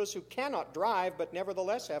those of us who cannot drive but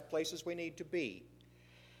nevertheless have places we need to be.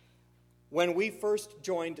 When we first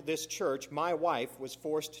joined this church, my wife was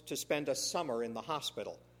forced to spend a summer in the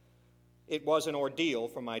hospital. It was an ordeal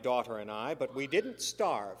for my daughter and I, but we didn't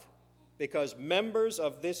starve because members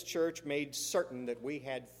of this church made certain that we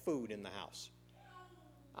had food in the house.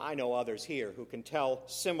 I know others here who can tell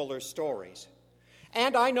similar stories.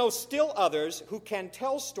 And I know still others who can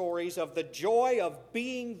tell stories of the joy of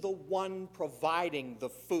being the one providing the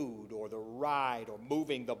food or the ride or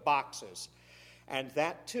moving the boxes. And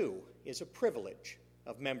that, too, is a privilege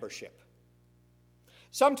of membership.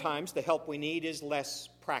 Sometimes the help we need is less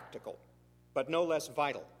practical, but no less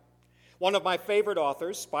vital. One of my favorite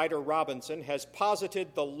authors, Spider Robinson, has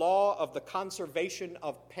posited the law of the conservation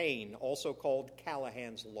of pain, also called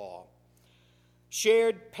Callahan's Law.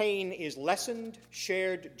 Shared pain is lessened,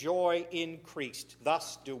 shared joy increased.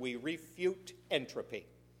 Thus do we refute entropy.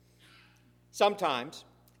 Sometimes,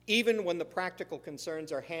 even when the practical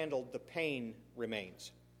concerns are handled, the pain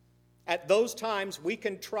remains. At those times, we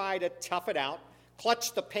can try to tough it out,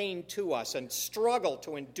 clutch the pain to us, and struggle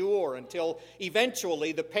to endure until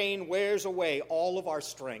eventually the pain wears away all of our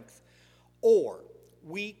strength. Or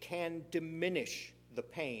we can diminish the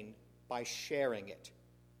pain by sharing it.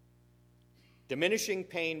 Diminishing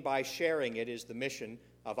pain by sharing it is the mission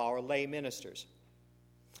of our lay ministers.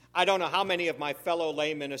 I don't know how many of my fellow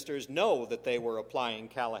lay ministers know that they were applying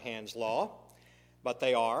Callahan's Law, but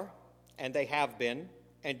they are, and they have been.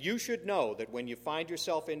 And you should know that when you find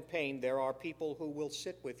yourself in pain, there are people who will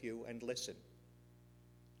sit with you and listen.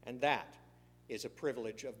 And that is a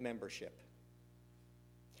privilege of membership.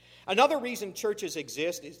 Another reason churches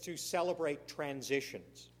exist is to celebrate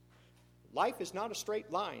transitions. Life is not a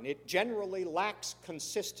straight line. It generally lacks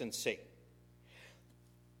consistency.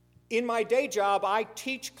 In my day job, I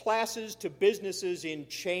teach classes to businesses in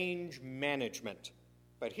change management.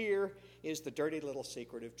 But here is the dirty little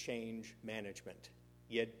secret of change management.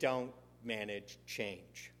 You don't manage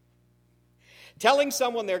change. Telling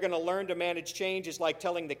someone they're going to learn to manage change is like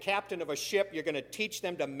telling the captain of a ship you're going to teach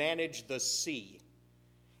them to manage the sea.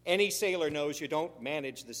 Any sailor knows you don't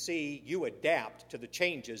manage the sea, you adapt to the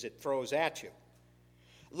changes it throws at you.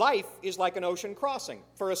 Life is like an ocean crossing.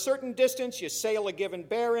 For a certain distance, you sail a given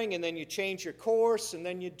bearing, and then you change your course, and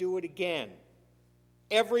then you do it again.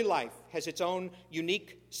 Every life has its own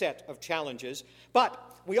unique set of challenges, but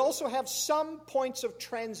we also have some points of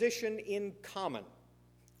transition in common.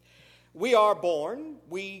 We are born,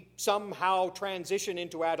 we somehow transition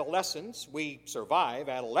into adolescence, we survive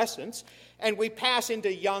adolescence, and we pass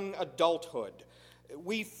into young adulthood.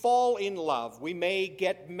 We fall in love, we may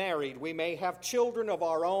get married, we may have children of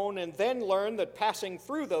our own, and then learn that passing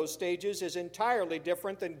through those stages is entirely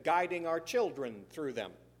different than guiding our children through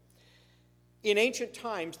them. In ancient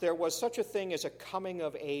times, there was such a thing as a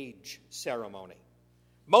coming-of-age ceremony.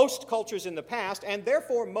 Most cultures in the past, and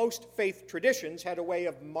therefore most faith traditions, had a way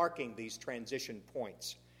of marking these transition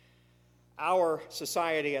points. Our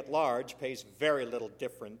society at large pays very little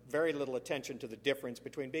attention to the difference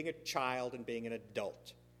between being a child and being an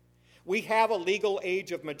adult. We have a legal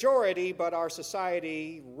age of majority, but our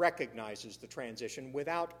society recognizes the transition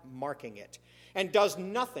without marking it and does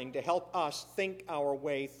nothing to help us think our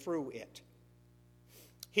way through it.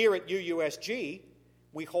 Here at UUSG,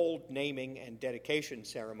 we hold naming and dedication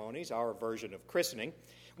ceremonies, our version of christening.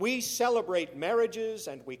 We celebrate marriages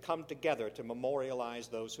and we come together to memorialize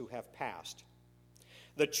those who have passed.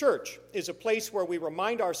 The church is a place where we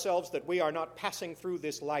remind ourselves that we are not passing through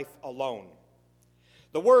this life alone.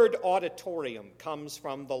 The word auditorium comes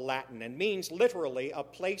from the Latin and means literally a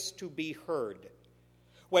place to be heard.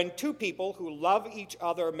 When two people who love each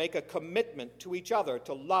other make a commitment to each other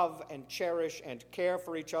to love and cherish and care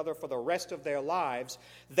for each other for the rest of their lives,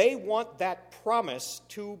 they want that promise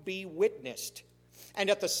to be witnessed. And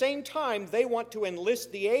at the same time, they want to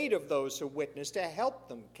enlist the aid of those who witness to help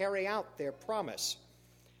them carry out their promise.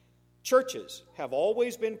 Churches have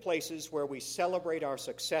always been places where we celebrate our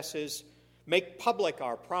successes, make public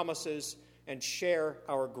our promises, and share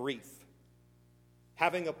our grief.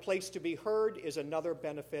 Having a place to be heard is another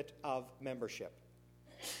benefit of membership.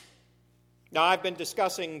 Now, I've been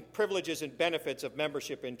discussing privileges and benefits of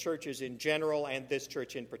membership in churches in general and this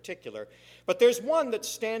church in particular, but there's one that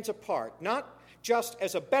stands apart, not just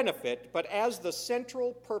as a benefit, but as the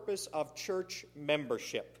central purpose of church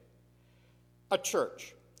membership. A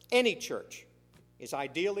church, any church, is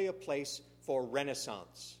ideally a place for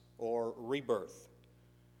renaissance or rebirth.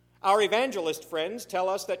 Our evangelist friends tell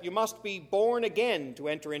us that you must be born again to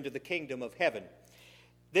enter into the kingdom of heaven.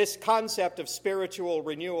 This concept of spiritual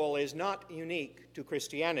renewal is not unique to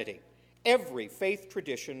Christianity. Every faith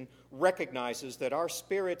tradition recognizes that our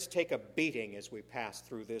spirits take a beating as we pass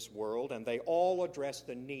through this world, and they all address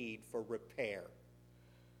the need for repair.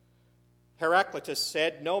 Heraclitus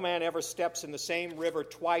said, "No man ever steps in the same river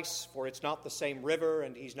twice, for it's not the same river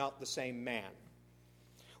and he's not the same man."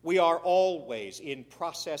 We are always in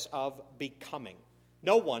process of becoming.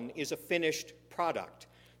 No one is a finished product.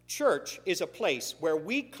 Church is a place where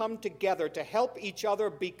we come together to help each other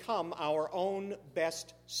become our own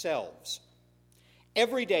best selves.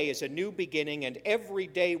 Every day is a new beginning, and every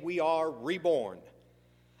day we are reborn.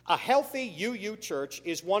 A healthy UU church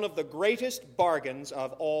is one of the greatest bargains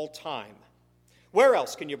of all time. Where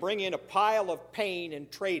else can you bring in a pile of pain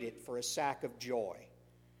and trade it for a sack of joy?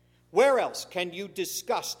 Where else can you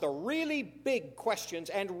discuss the really big questions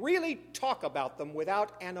and really talk about them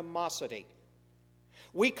without animosity?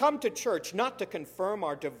 We come to church not to confirm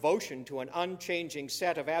our devotion to an unchanging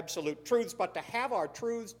set of absolute truths, but to have our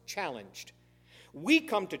truths challenged. We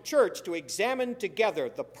come to church to examine together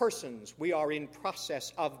the persons we are in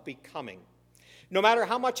process of becoming. No matter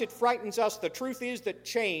how much it frightens us, the truth is that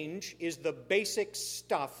change is the basic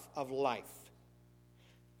stuff of life.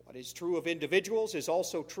 What is true of individuals is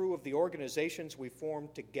also true of the organizations we form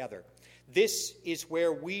together. This is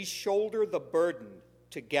where we shoulder the burden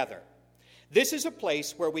together. This is a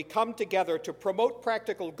place where we come together to promote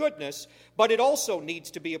practical goodness, but it also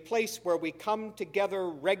needs to be a place where we come together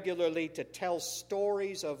regularly to tell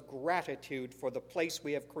stories of gratitude for the place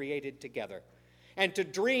we have created together, and to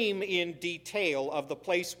dream in detail of the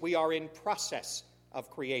place we are in process of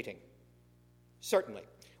creating. Certainly,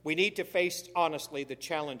 we need to face honestly the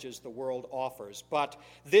challenges the world offers, but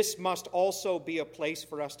this must also be a place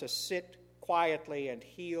for us to sit quietly and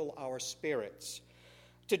heal our spirits,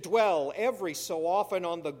 to dwell every so often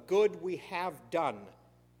on the good we have done,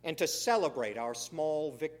 and to celebrate our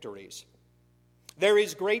small victories. There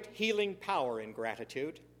is great healing power in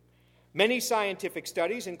gratitude. Many scientific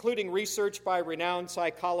studies, including research by renowned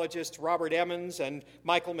psychologists Robert Emmons and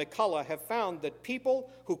Michael McCullough, have found that people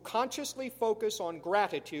who consciously focus on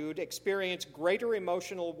gratitude experience greater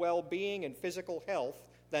emotional well-being and physical health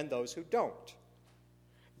than those who don't.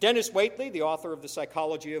 Dennis Waitley, the author of The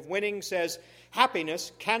Psychology of Winning, says,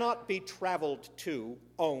 "Happiness cannot be traveled to,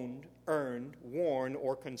 owned, earned, worn,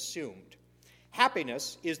 or consumed.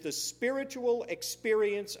 Happiness is the spiritual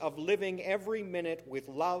experience of living every minute with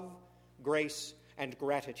love, grace, and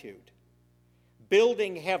gratitude.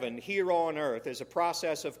 Building heaven here on earth is a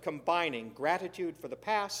process of combining gratitude for the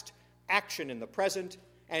past, action in the present,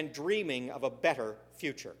 and dreaming of a better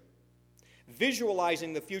future.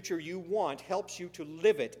 Visualizing the future you want helps you to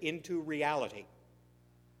live it into reality."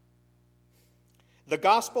 The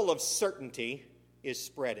gospel of certainty is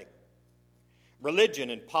spreading. Religion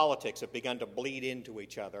and politics have begun to bleed into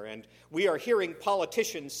each other, and we are hearing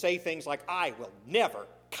politicians say things like, "I will never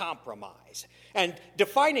compromise," and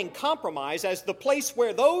defining compromise as the place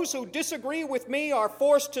where those who disagree with me are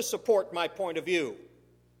forced to support my point of view.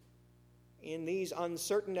 In these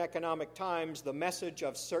uncertain economic times, the message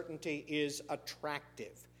of certainty is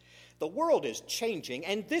attractive. The world is changing,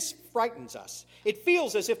 and this frightens us. It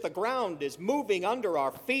feels as if the ground is moving under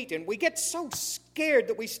our feet, and we get so scared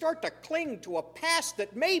that we start to cling to a past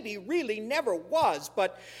that maybe really never was.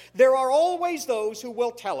 But there are always those who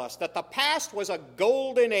will tell us that the past was a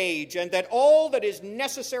golden age, and that all that is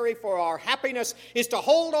necessary for our happiness is to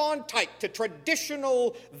hold on tight to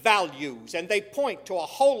traditional values. And they point to a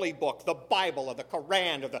holy book, the Bible or the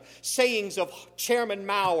Quran or the sayings of Chairman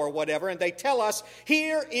Mao or whatever, and they tell us,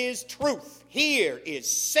 here is truth, here is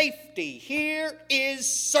safety, here is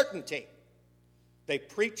certainty. They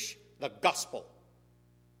preach the gospel.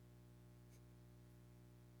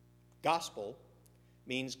 Gospel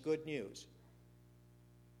means good news.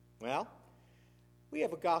 Well, we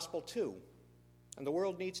have a gospel too, and the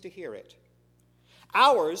world needs to hear it.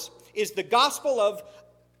 Ours is the gospel of,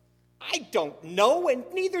 I don't know, and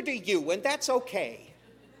neither do you, and that's okay.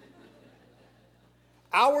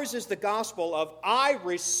 Ours is the gospel of, I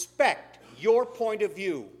respect your point of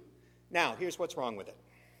view. Now, here's what's wrong with it.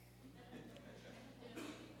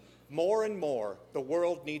 More and more, the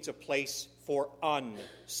world needs a place for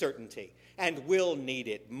uncertainty, and will need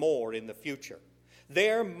it more in the future.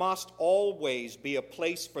 There must always be a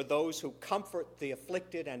place for those who comfort the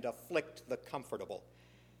afflicted and afflict the comfortable.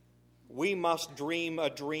 We must dream a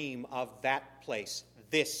dream of that place,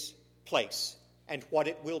 this place, and what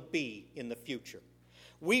it will be in the future.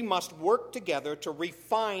 We must work together to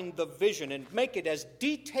refine the vision and make it as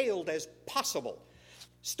detailed as possible.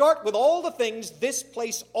 Start with all the things this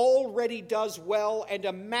place already does well, and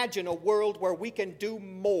imagine a world where we can do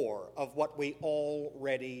more of what we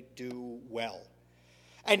already do well.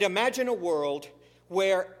 And imagine a world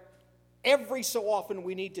where every so often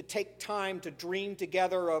we need to take time to dream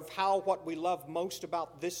together of how what we love most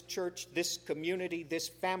about this church, this community, this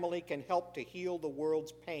family can help to heal the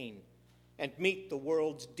world's pain and meet the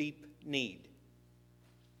world's deep need.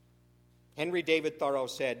 Henry David Thoreau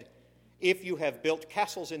said, "If you have built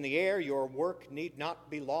castles in the air, your work need not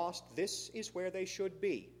be lost. This is where they should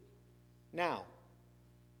be. Now,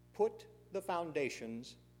 put the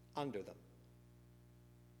foundations under them."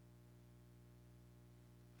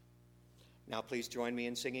 Now please join me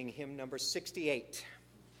in singing hymn number 68.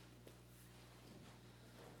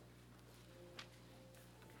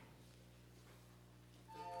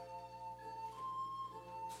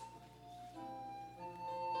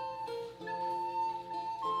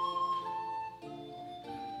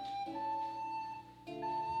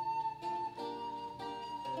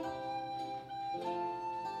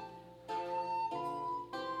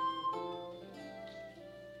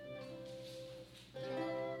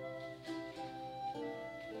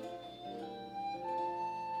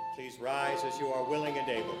 Please rise as you are willing and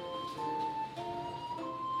able.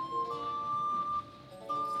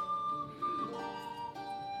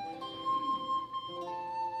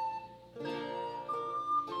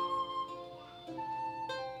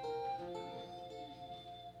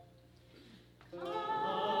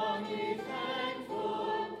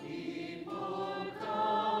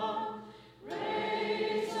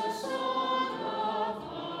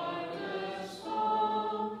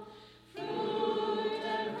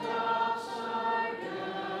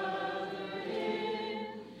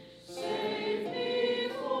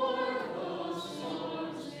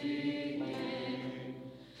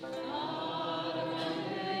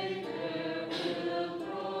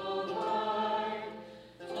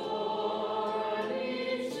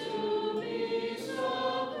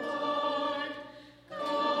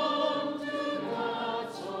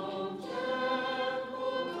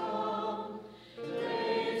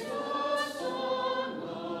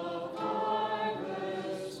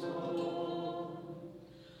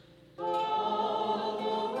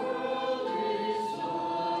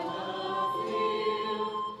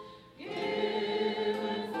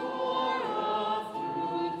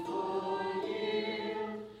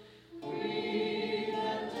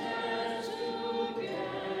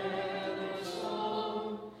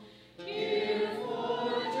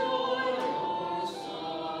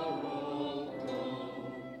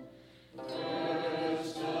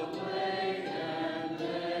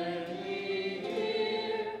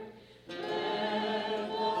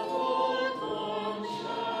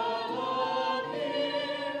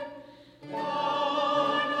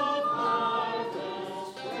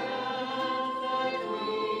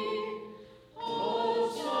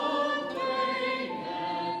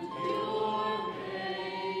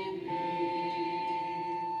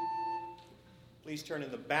 Please turn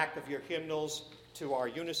in the back of your hymnals to our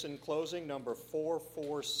unison closing, number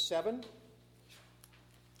 447,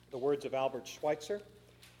 the words of Albert Schweitzer.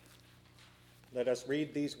 Let us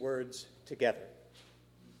read these words together.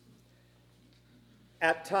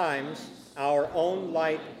 At times, our own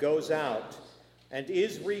light goes out and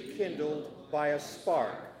is rekindled by a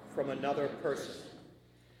spark from another person.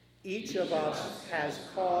 Each of us has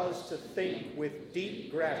cause to think with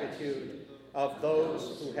deep gratitude of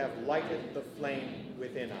those who have lighted the flame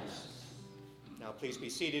within us. Now please be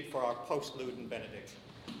seated for our post-Luden benediction.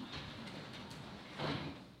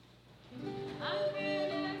 Lord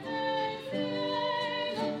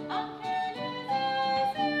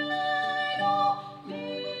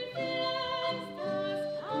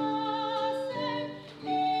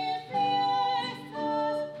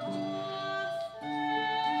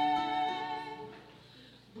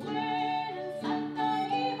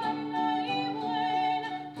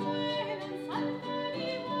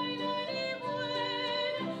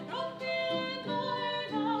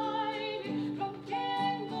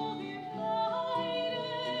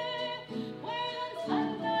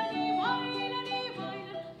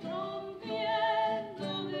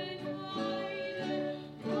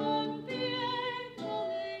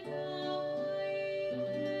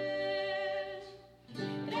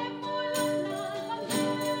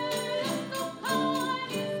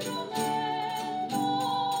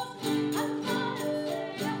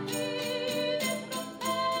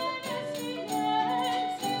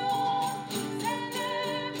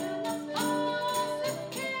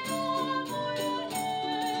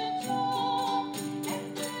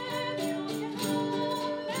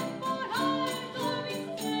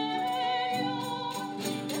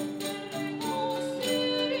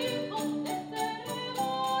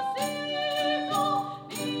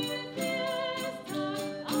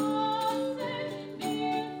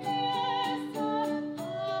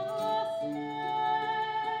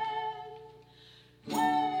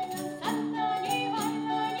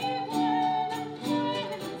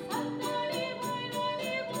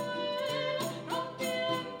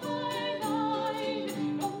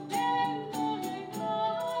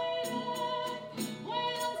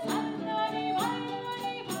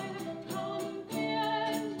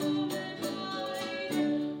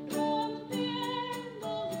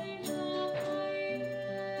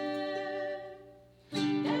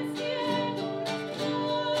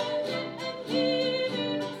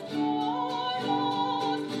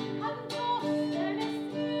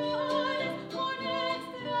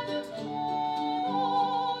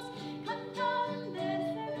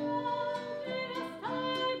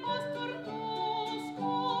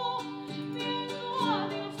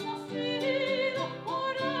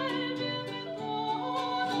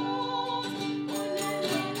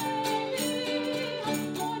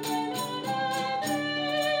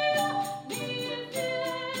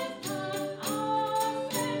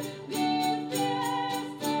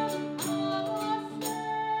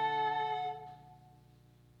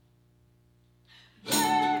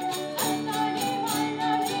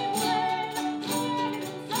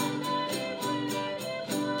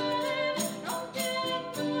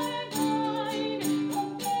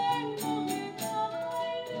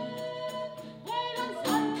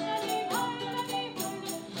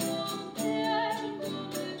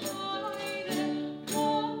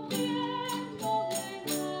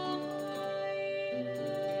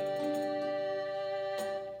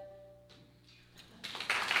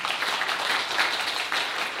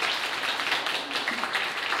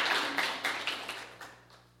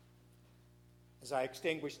I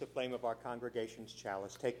extinguish the flame of our congregation's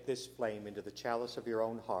chalice, take this flame into the chalice of your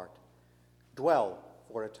own heart. Dwell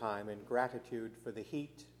for a time in gratitude for the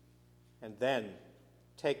heat, and then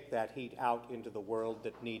take that heat out into the world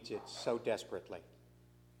that needs it so desperately.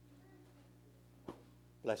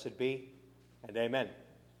 Blessed be, and amen.